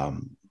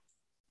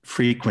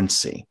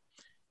 Frequency,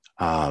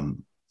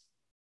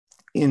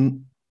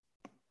 in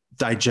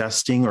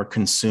digesting or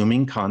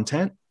consuming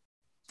content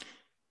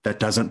that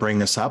doesn't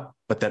bring us up,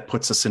 but that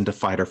puts us into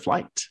fight or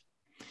flight.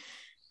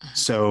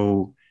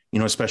 So,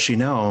 especially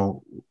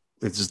now,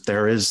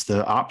 there is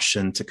the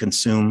option to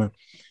consume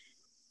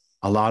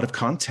a lot of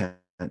content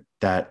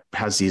that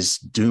has these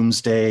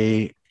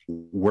doomsday,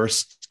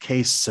 worst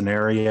case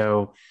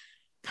scenario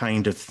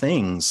kind of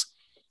things.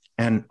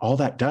 And all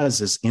that does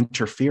is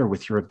interfere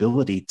with your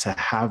ability to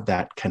have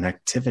that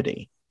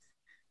connectivity,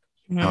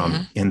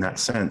 in that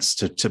sense,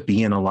 to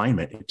be in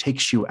alignment. It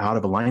takes you out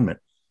of alignment.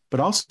 But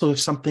also if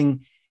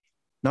something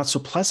not so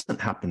pleasant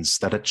happens,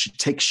 that it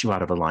takes you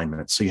out of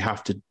alignment. So you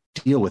have to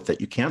deal with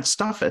it. You can't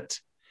stuff it,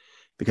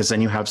 because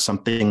then you have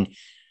something,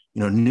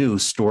 new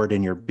stored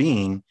in your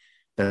being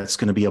that's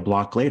going to be a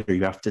block later.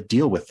 You have to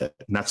deal with it.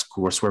 And that's, of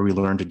course, where we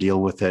learn to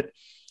deal with it.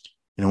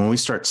 When we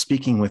start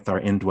speaking with our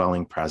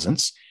indwelling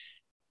presence,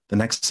 the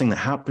next thing that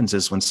happens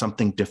is when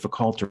something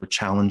difficult or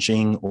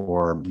challenging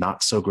or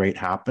not so great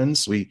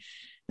happens, we,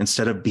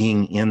 instead of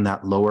being in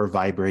that lower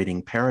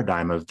vibrating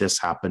paradigm of this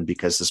happened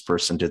because this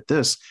person did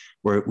this,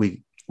 where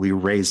we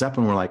raise up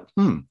and we're like,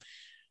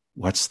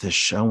 what's this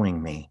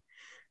showing me?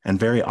 And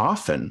very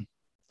often,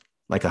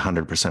 like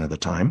 100% of the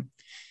time,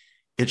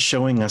 it's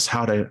showing us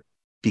how to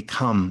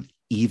become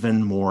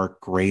even more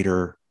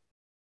greater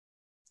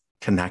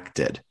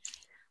connected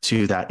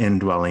to that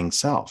indwelling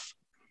self.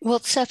 Well,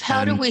 Seph,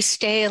 how do we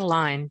stay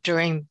aligned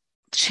during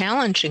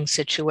challenging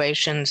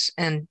situations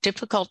and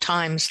difficult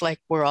times like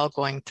we're all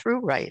going through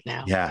right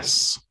now?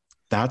 Yes,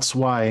 that's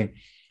why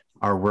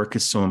our work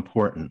is so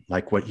important,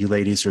 like what you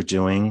ladies are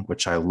doing,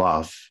 which I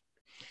love.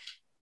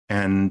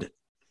 And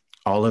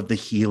all of the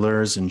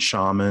healers and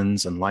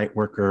shamans and light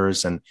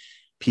workers and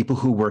people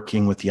who are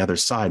working with the other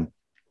side,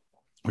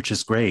 which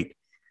is great,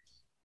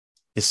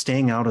 is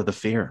staying out of the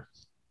fear.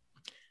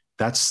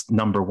 That's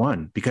number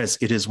one, because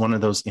it is one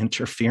of those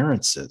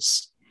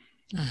interferences.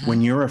 Mm-hmm. When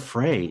you're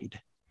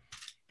afraid,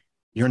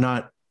 you're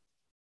not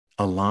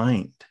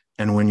aligned.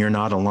 And when you're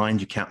not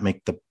aligned, you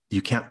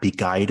can't be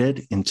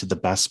guided into the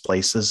best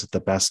places at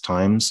the best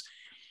times.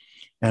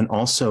 And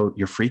also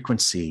your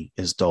frequency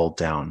is dulled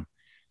down.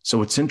 So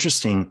what's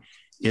interesting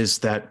is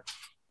that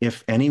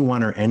if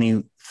anyone or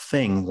any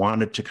thing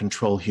wanted to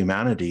control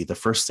humanity, the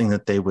first thing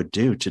that they would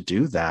do to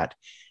do that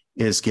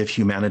is give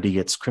humanity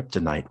its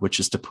kryptonite, which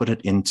is to put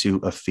it into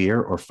a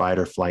fear or fight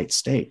or flight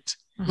state.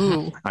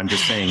 Ooh. I'm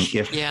just saying,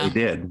 if they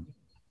did,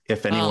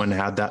 if anyone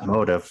had that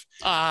motive.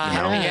 Yeah,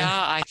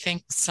 I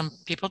think some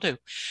people do.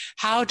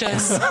 How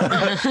does,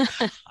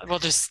 we'll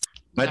just,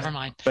 never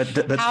mind. But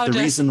the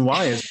reason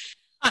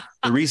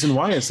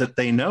why is that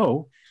they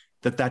know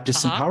that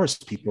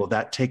disempowers people,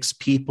 that takes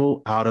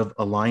people out of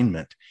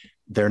alignment.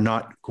 They're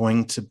not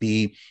going to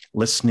be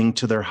listening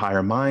to their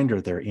higher mind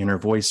or their inner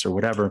voice or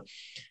whatever,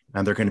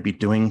 and they're going to be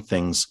doing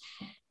things.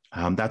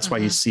 That's why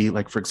you see,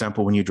 like, for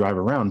example, when you drive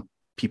around,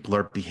 people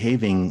are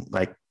behaving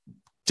like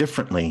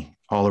differently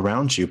all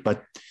around you.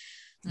 But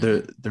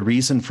the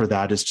reason for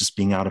that is just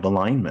being out of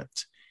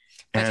alignment.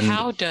 But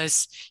how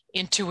does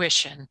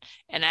intuition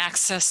and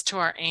access to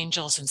our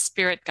angels and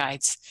spirit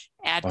guides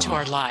add to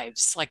our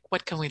lives? Like,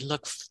 what can we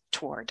look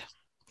toward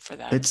for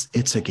that?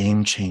 It's a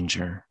game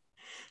changer,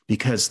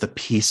 because the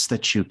peace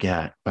that you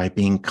get by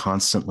being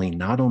constantly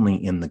not only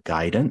in the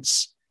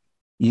guidance,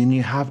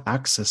 you have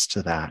access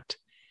to that.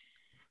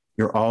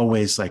 You're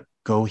always like,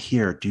 go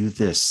here, do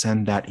this,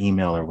 send that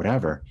email or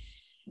whatever.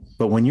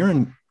 But when you're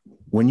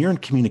in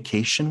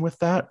communication with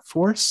that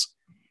force,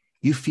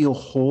 you feel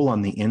whole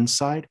on the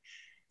inside.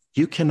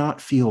 You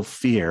cannot feel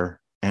fear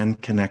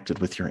and connected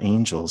with your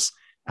angels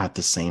at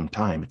the same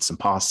time. It's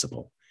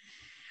impossible.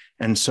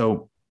 And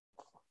so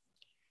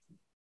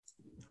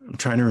I'm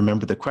trying to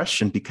remember the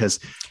question, because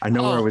I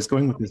know where I was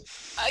going with this.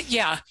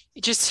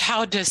 Just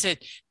how does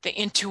the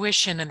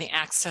intuition and the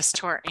access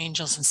to our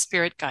angels and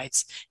spirit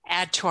guides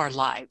add to our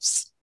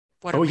lives?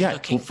 What are we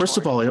looking Well, first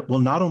for? of all, it will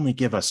not only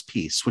give us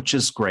peace, which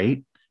is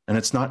great, and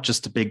it's not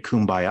just a big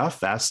kumbaya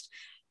fest,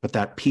 but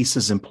that peace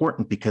is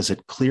important because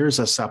it clears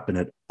us up and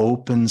it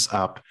opens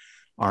up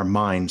our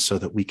mind so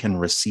that we can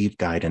receive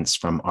guidance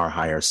from our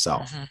higher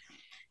self.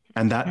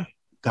 And that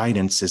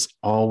guidance is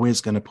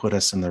always going to put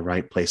us in the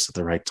right place at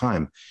the right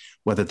time,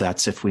 whether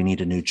that's if we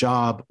need a new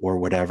job or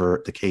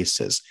whatever the case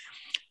is.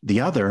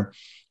 The other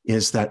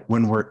is that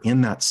when we're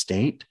in that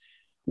state,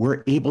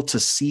 we're able to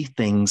see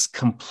things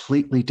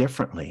completely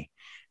differently.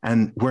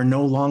 And we're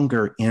no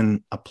longer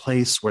in a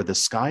place where the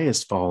sky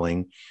is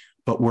falling,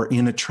 but we're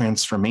in a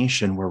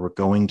transformation where we're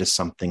going to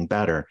something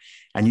better.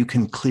 And you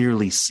can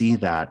clearly see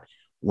that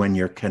when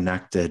you're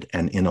connected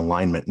and in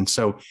alignment. And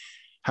so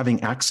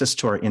having access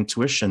to our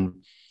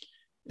intuition,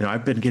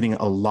 I've been getting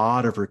a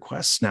lot of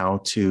requests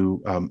now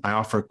to, I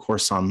offer a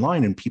course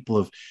online, and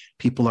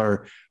people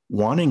are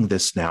wanting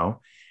this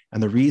now.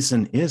 And the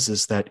reason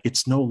is that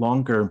it's no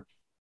longer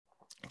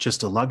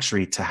just a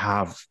luxury to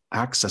have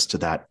access to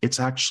that. It's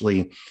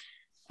actually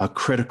a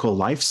critical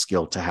life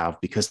skill to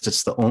have, because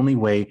it's the only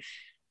way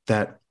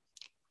that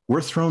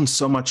we're thrown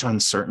so much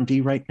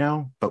uncertainty right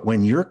now. But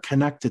when you're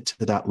connected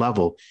to that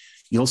level,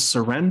 you'll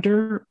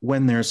surrender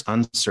when there's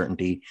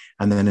uncertainty.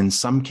 And then in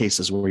some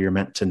cases where you're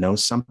meant to know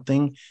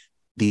something,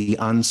 the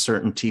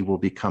uncertainty will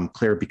become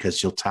clear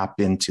because you'll tap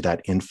into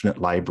that infinite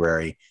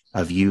library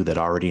of you that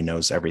already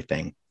knows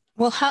everything.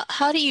 Well,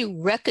 how do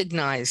you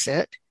recognize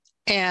it?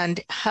 And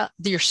how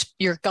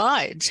your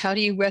guides, how do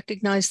you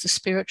recognize the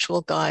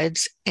spiritual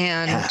guides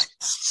and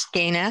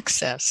gain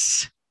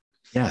access?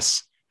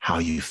 Yes. How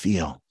you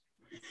feel.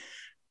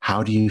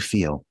 How do you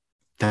feel?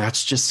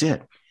 That's just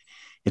it.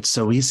 It's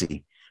so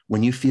easy.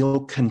 When you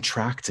feel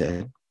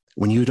contracted,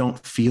 when you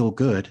don't feel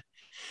good,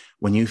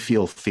 when you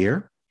feel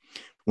fear,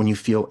 when you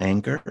feel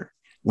anger,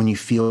 when you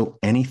feel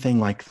anything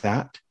like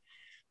that,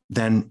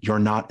 then you're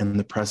not in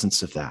the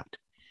presence of that.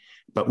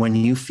 But when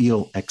you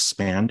feel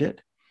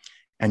expanded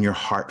and your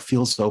heart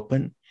feels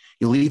open,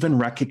 you'll even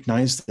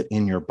recognize that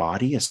in your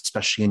body,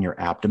 especially in your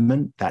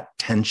abdomen, that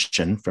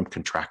tension from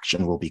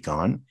contraction will be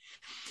gone,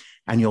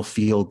 and you'll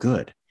feel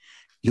good.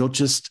 You'll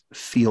just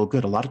feel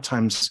good. A lot of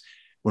times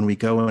when we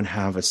go and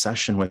have a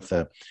session with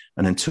an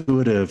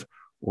intuitive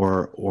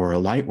or a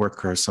light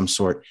worker of some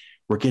sort,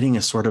 we're getting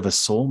a sort of a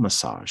soul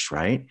massage,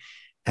 right?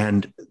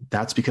 And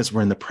that's because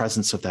we're in the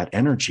presence of that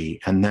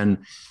energy. And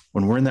then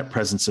when we're in that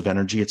presence of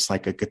energy, it's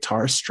like a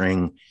guitar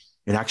string.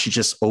 It actually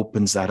just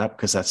opens that up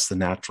because that's the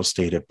natural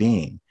state of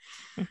being.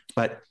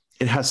 But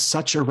it has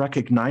such a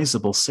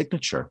recognizable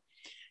signature.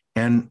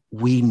 And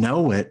we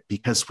know it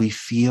because we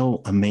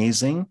feel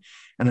amazing.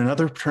 And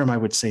another term I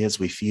would say is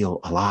we feel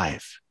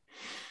alive.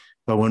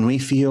 But when we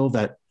feel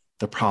that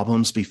the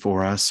problems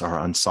before us are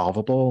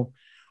unsolvable,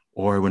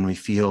 or when we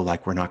feel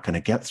like we're not going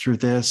to get through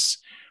this,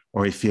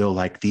 or we feel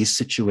like these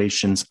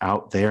situations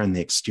out there in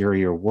the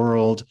exterior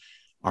world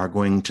are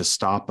going to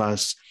stop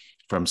us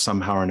from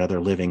somehow or another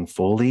living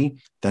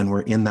fully, then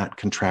we're in that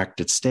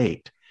contracted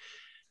state.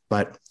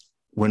 But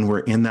when we're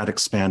in that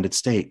expanded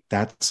state,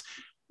 that's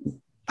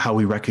how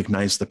we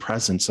recognize the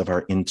presence of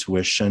our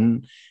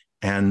intuition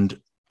and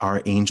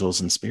our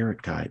angels and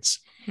spirit guides.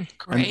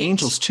 Great. And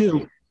angels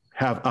too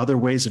have other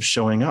ways of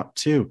showing up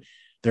too.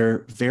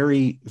 They're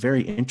very,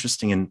 very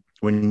interesting. And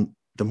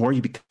the more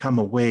you become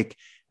awake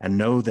and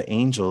know the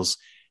angels,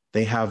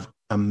 they have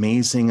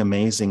amazing,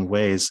 amazing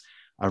ways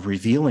of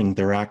revealing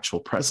their actual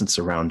presence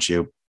around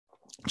you.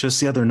 just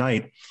the other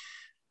night,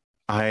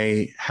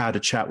 I had a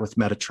chat with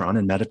Metatron,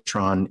 and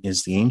Metatron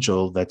is the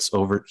angel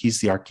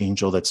he's the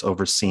archangel that's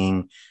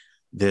overseeing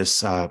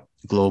this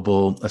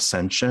global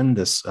ascension,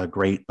 this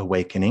great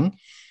awakening.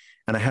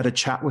 And I had a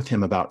chat with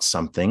him about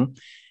something,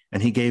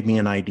 and he gave me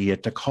an idea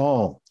to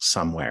call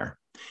somewhere.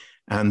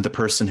 And the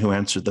person who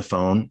answered the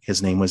phone,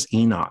 his name was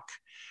Enoch.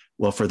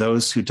 Well, for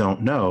those who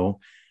don't know,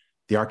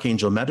 the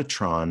archangel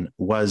Metatron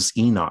was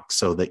Enoch.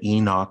 So the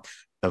Enoch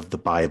of the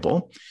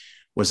Bible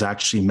was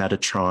actually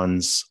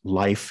Metatron's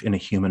life in a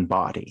human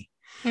body.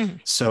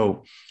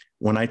 So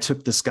when I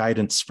took this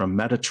guidance from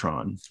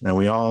Metatron, and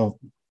we all,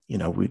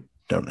 we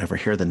don't ever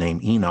hear the name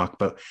Enoch,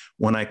 but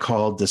when I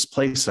called this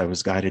place I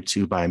was guided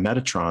to by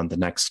Metatron the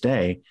next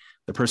day,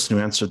 the person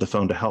who answered the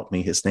phone to help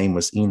me, his name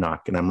was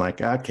Enoch. And I'm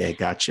like, okay,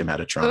 gotcha,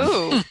 Metatron.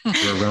 Ooh.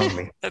 You're around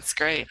me. That's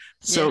great.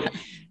 So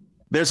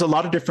there's a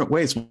lot of different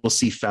ways. We'll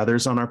see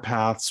feathers on our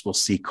paths. We'll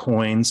see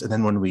coins. And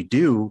then when we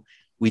do,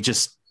 we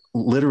just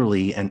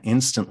literally and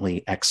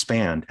instantly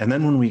expand. And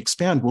then when we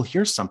expand, we'll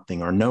hear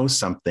something or know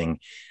something.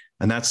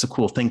 And that's the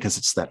cool thing, because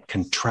it's that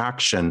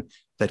contraction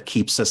that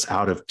keeps us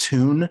out of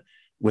tune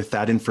with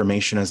that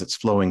information as it's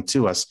flowing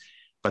to us.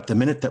 But the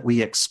minute that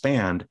we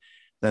expand,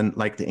 then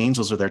like the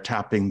angels are there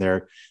tapping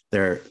their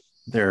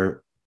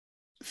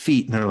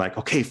feet, and they're like,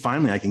 okay,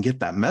 finally I can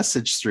get that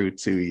message through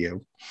to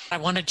you. I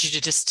wanted you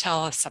to just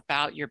tell us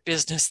about your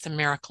business, The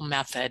Miracle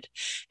Method,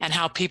 and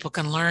how people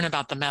can learn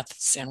about the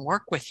methods and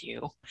work with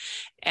you,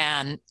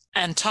 and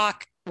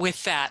talk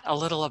with that a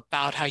little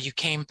about how you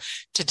came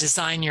to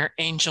design your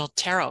angel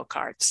tarot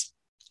cards.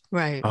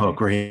 Right. Oh,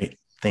 great.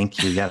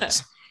 Thank you.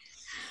 Yes.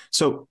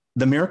 So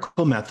the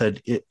Miracle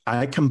Method,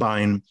 I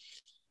combine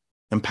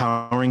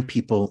empowering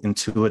people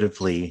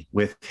intuitively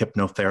with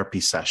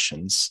hypnotherapy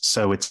sessions.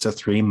 So it's a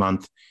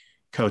 3-month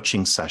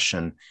coaching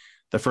session.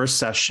 The first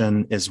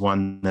session is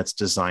one that's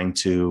designed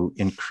to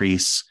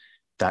increase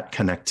that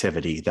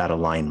connectivity, that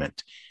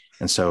alignment.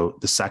 And so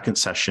the second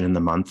session in the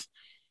month,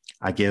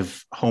 I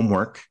give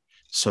homework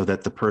so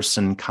that the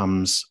person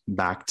comes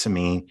back to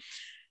me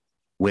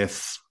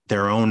with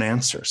their own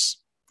answers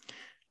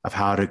of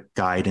how to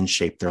guide and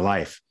shape their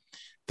life.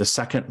 The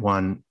second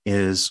one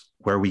is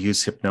where we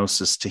use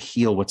hypnosis to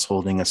heal what's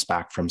holding us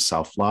back from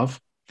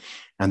self-love.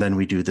 And then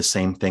we do the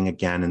same thing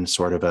again in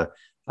sort of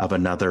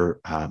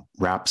another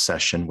wrap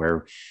session,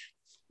 where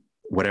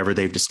whatever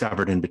they've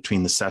discovered in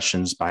between the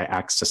sessions by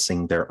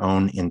accessing their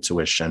own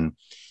intuition,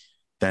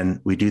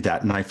 then we do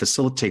that. And I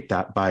facilitate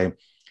that by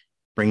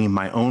bringing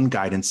my own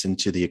guidance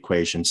into the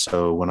equation.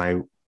 So when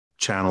I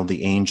channel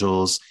the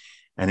angels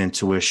and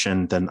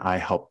intuition, then I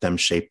help them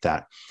shape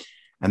that.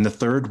 And the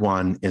third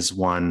one is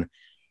one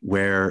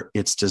where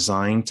it's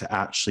designed to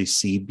actually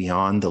see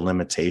beyond the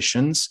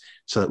limitations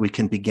so that we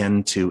can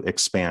begin to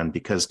expand.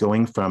 Because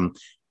going from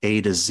A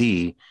to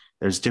Z,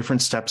 there's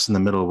different steps in the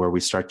middle where we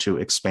start to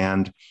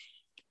expand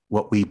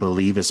what we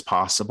believe is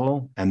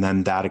possible, and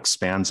then that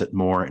expands it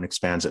more and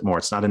expands it more.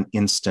 It's not an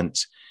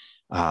instant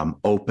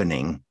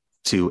opening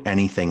to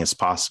anything is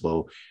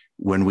possible.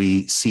 When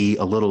we see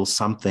a little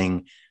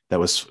something that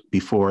was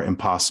before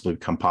impossible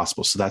become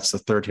possible. So that's the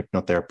third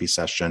hypnotherapy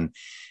session.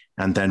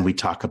 And then we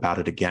talk about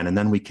it again, and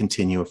then we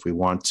continue if we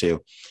want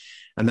to.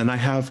 And then I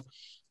have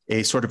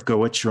a sort of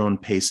go at your own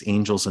pace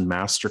angels and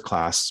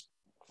masterclass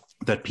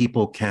that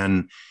people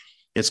can,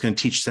 it's going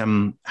to teach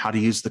them how to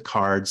use the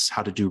cards,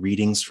 how to do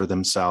readings for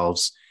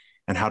themselves,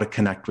 and how to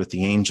connect with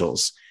the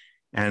angels.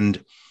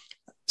 And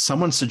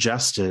someone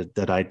suggested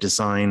that I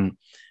design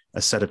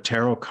a set of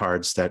tarot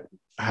cards that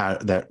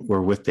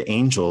were with the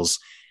angels.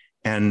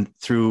 And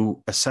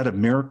through a set of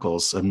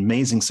miracles, an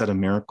amazing set of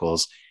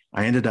miracles,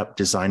 I ended up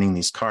designing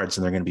these cards,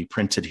 and they're going to be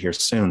printed here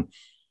soon.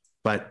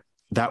 But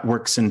that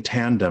works in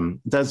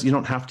tandem. You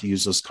don't have to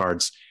use those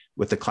cards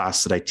with the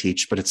class that I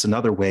teach, but it's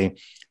another way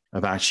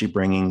of actually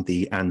bringing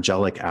the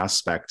angelic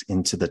aspect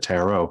into the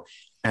tarot,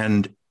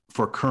 and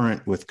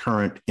with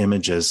current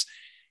images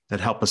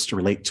that help us to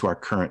relate to our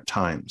current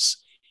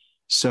times.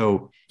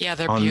 So yeah,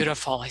 they're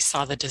beautiful. I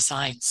saw the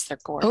designs. They're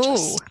gorgeous.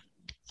 Oh,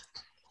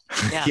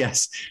 yeah.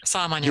 Yes. I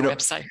saw them on your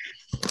website.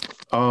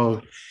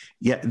 Oh,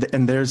 yeah.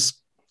 And there's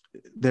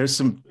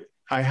some,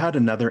 I had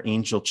another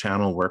angel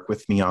channel work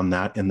with me on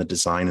that in the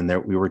design, and there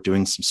we were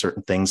doing some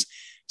certain things.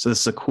 So this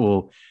is a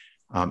cool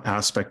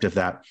aspect of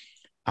that.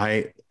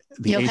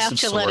 You'll have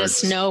to let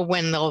us know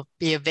when they'll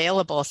be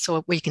available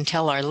so we can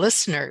tell our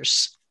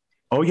listeners.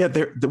 Oh yeah,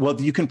 well,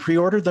 you can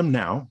pre-order them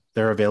now.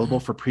 They're available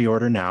for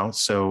pre-order now.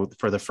 So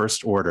for the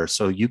first order,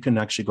 so you can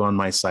actually go on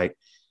my site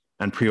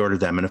and pre-order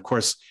them. And of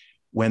course,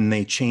 when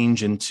they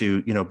change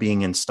into,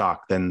 being in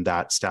stock, then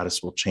that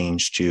status will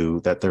change to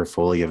that they're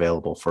fully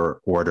available for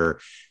order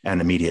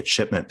and immediate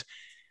shipment.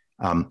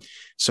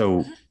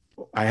 So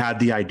I had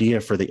the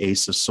idea for the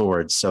Ace of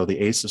Swords. So the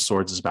Ace of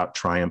Swords is about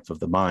triumph of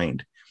the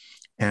mind.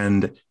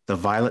 And the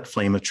violet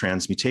flame of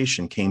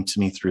transmutation came to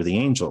me through the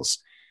angels.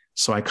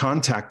 So I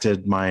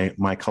contacted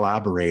my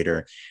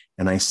collaborator,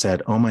 and I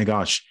said, oh my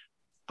gosh,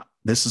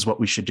 this is what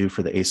we should do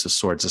for the Ace of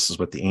Swords. This is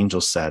what the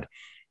angels said.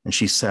 And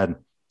she said,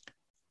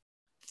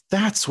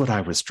 That's what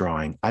I was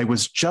drawing. I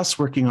was just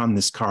working on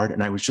this card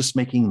and I was just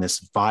making this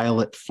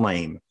violet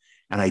flame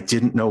and I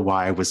didn't know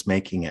why I was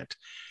making it.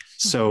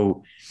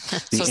 So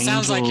it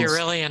sounds like you're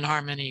really in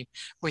harmony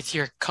with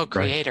your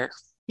co-creator. Right.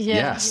 Yeah.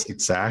 Yes,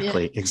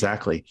 exactly.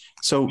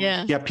 So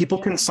people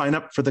can sign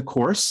up for the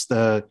course,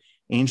 the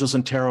Angels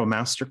and Tarot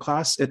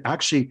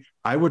Masterclass.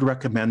 I would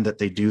recommend that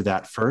they do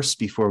that first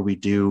before we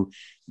do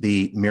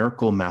the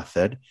miracle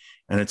method.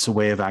 And it's a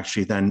way of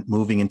actually then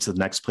moving into the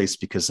next place,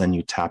 because then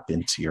you tap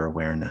into your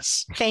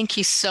awareness. Thank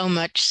you so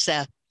much,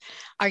 Seph.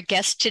 Our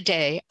guest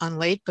today on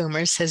Late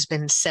Boomers has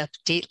been Seph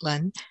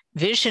Dietlin,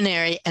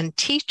 visionary and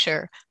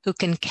teacher who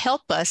can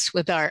help us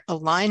with our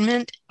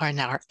alignment and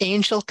our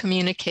angel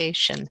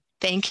communication.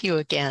 Thank you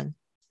again.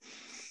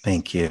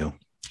 Thank you.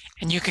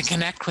 And you can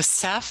connect with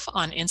Seph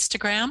on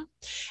Instagram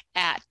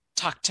at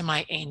Talk to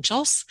My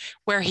Angels,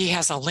 where he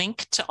has a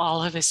link to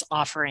all of his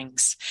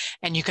offerings.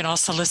 And you can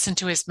also listen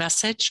to his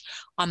message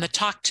on the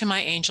Talk to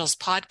My Angels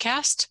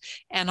podcast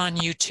and on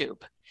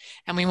YouTube.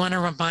 And we want to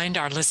remind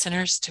our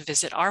listeners to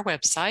visit our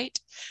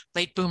website,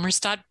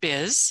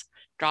 lateboomers.biz,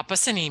 drop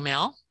us an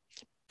email,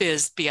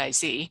 biz,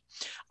 B-I-Z.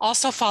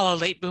 Also follow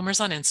Late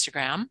Boomers on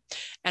Instagram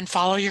and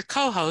follow your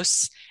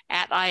co-hosts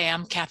at I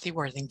am Kathy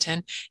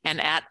Worthington and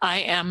at I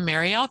am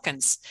Mary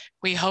Elkins.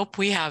 We hope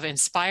we have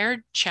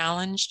inspired,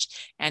 challenged,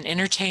 and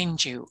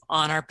entertained you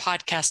on our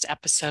podcast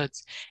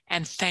episodes.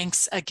 And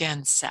thanks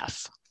again,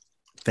 Seph.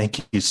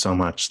 Thank you so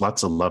much.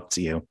 Lots of love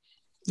to you.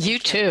 You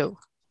too.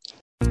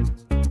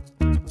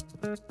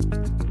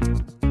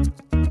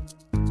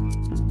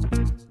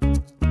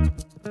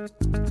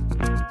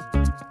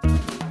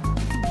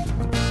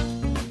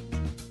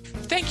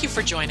 Thank you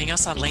for joining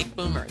us on Late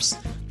Boomers,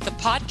 the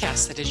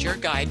podcast that is your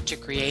guide to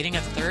creating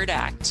a third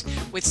act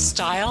with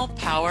style,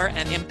 power,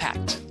 and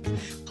impact.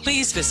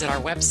 Please visit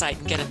our website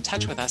and get in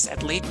touch with us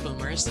at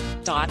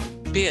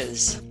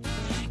lateboomers.biz.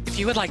 If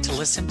you would like to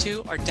listen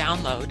to or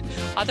download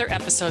other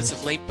episodes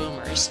of Late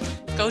Boomers,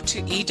 go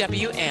to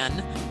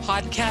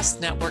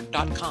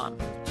ewnpodcastnetwork.com.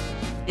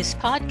 This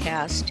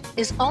podcast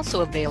is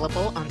also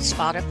available on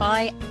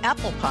Spotify,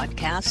 Apple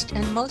Podcast,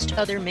 and most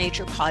other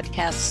major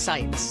podcast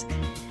sites.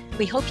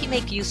 We hope you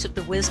make use of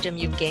the wisdom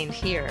you've gained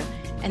here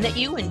and that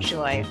you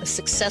enjoy a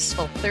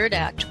successful third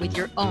act with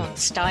your own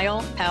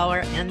style,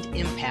 power, and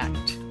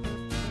impact.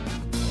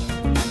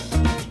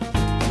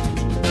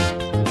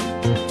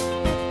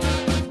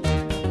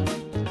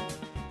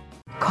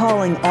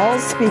 Calling all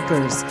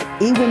speakers,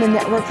 eWomen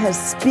Network has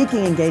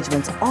speaking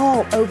engagements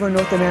all over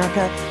North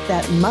America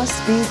that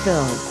must be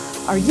filled.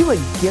 Are you a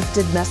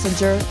gifted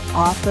messenger,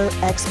 author,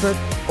 expert,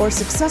 or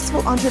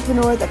successful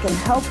entrepreneur that can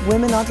help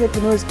women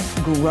entrepreneurs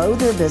grow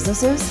their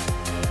businesses?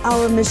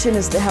 Our mission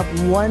is to help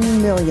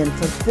 1 million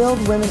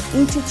fulfilled women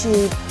each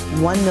achieve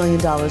 $1 million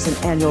in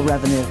annual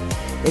revenue.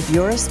 If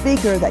you're a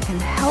speaker that can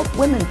help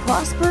women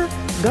prosper,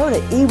 go to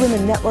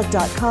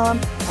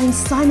eWomenNetwork.com and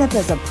sign up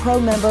as a pro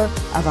member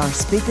of our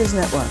Speakers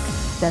Network.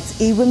 That's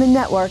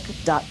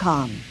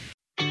eWomenNetwork.com.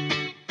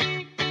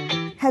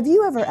 Have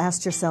you ever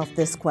asked yourself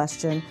this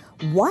question?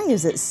 Why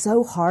is it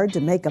so hard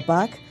to make a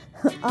buck?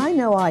 I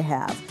know I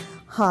have.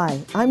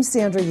 Hi, I'm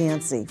Sandra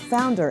Yancey,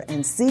 founder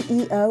and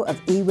CEO of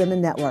eWomen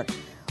Network.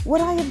 What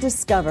I have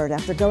discovered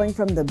after going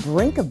from the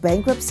brink of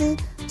bankruptcy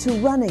to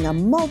running a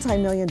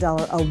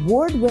multi-million-dollar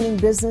award-winning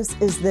business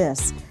is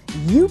this.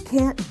 You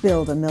can't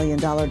build $1 million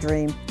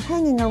dream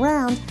hanging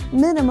around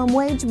minimum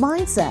wage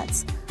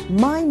mindsets.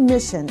 My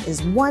mission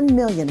is 1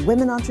 million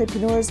women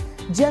entrepreneurs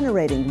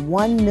generating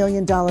 $1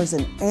 million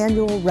in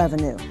annual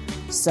revenue.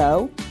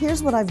 So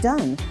here's what I've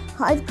done.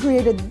 I've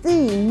created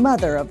the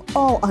mother of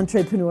all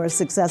entrepreneur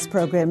success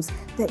programs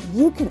that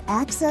you can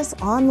access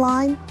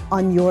online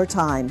on your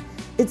time.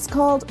 It's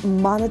called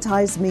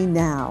Monetize Me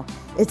Now.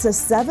 It's a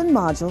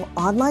 7-module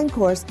online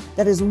course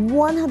that is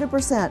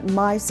 100%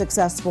 my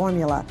success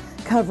formula,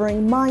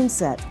 covering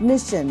mindset,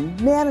 mission,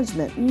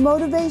 management,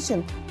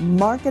 motivation,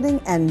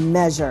 marketing, and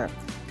measure.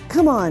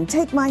 Come on,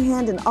 take my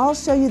hand and I'll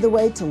show you the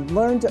way to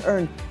learn to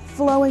earn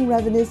flowing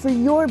revenue for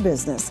your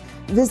business.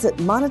 Visit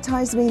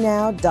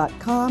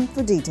monetizemenow.com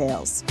for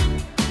details.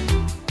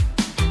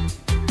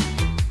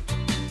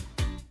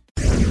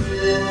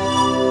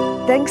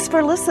 Thanks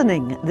for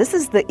listening. This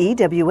is the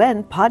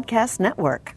EWN Podcast Network.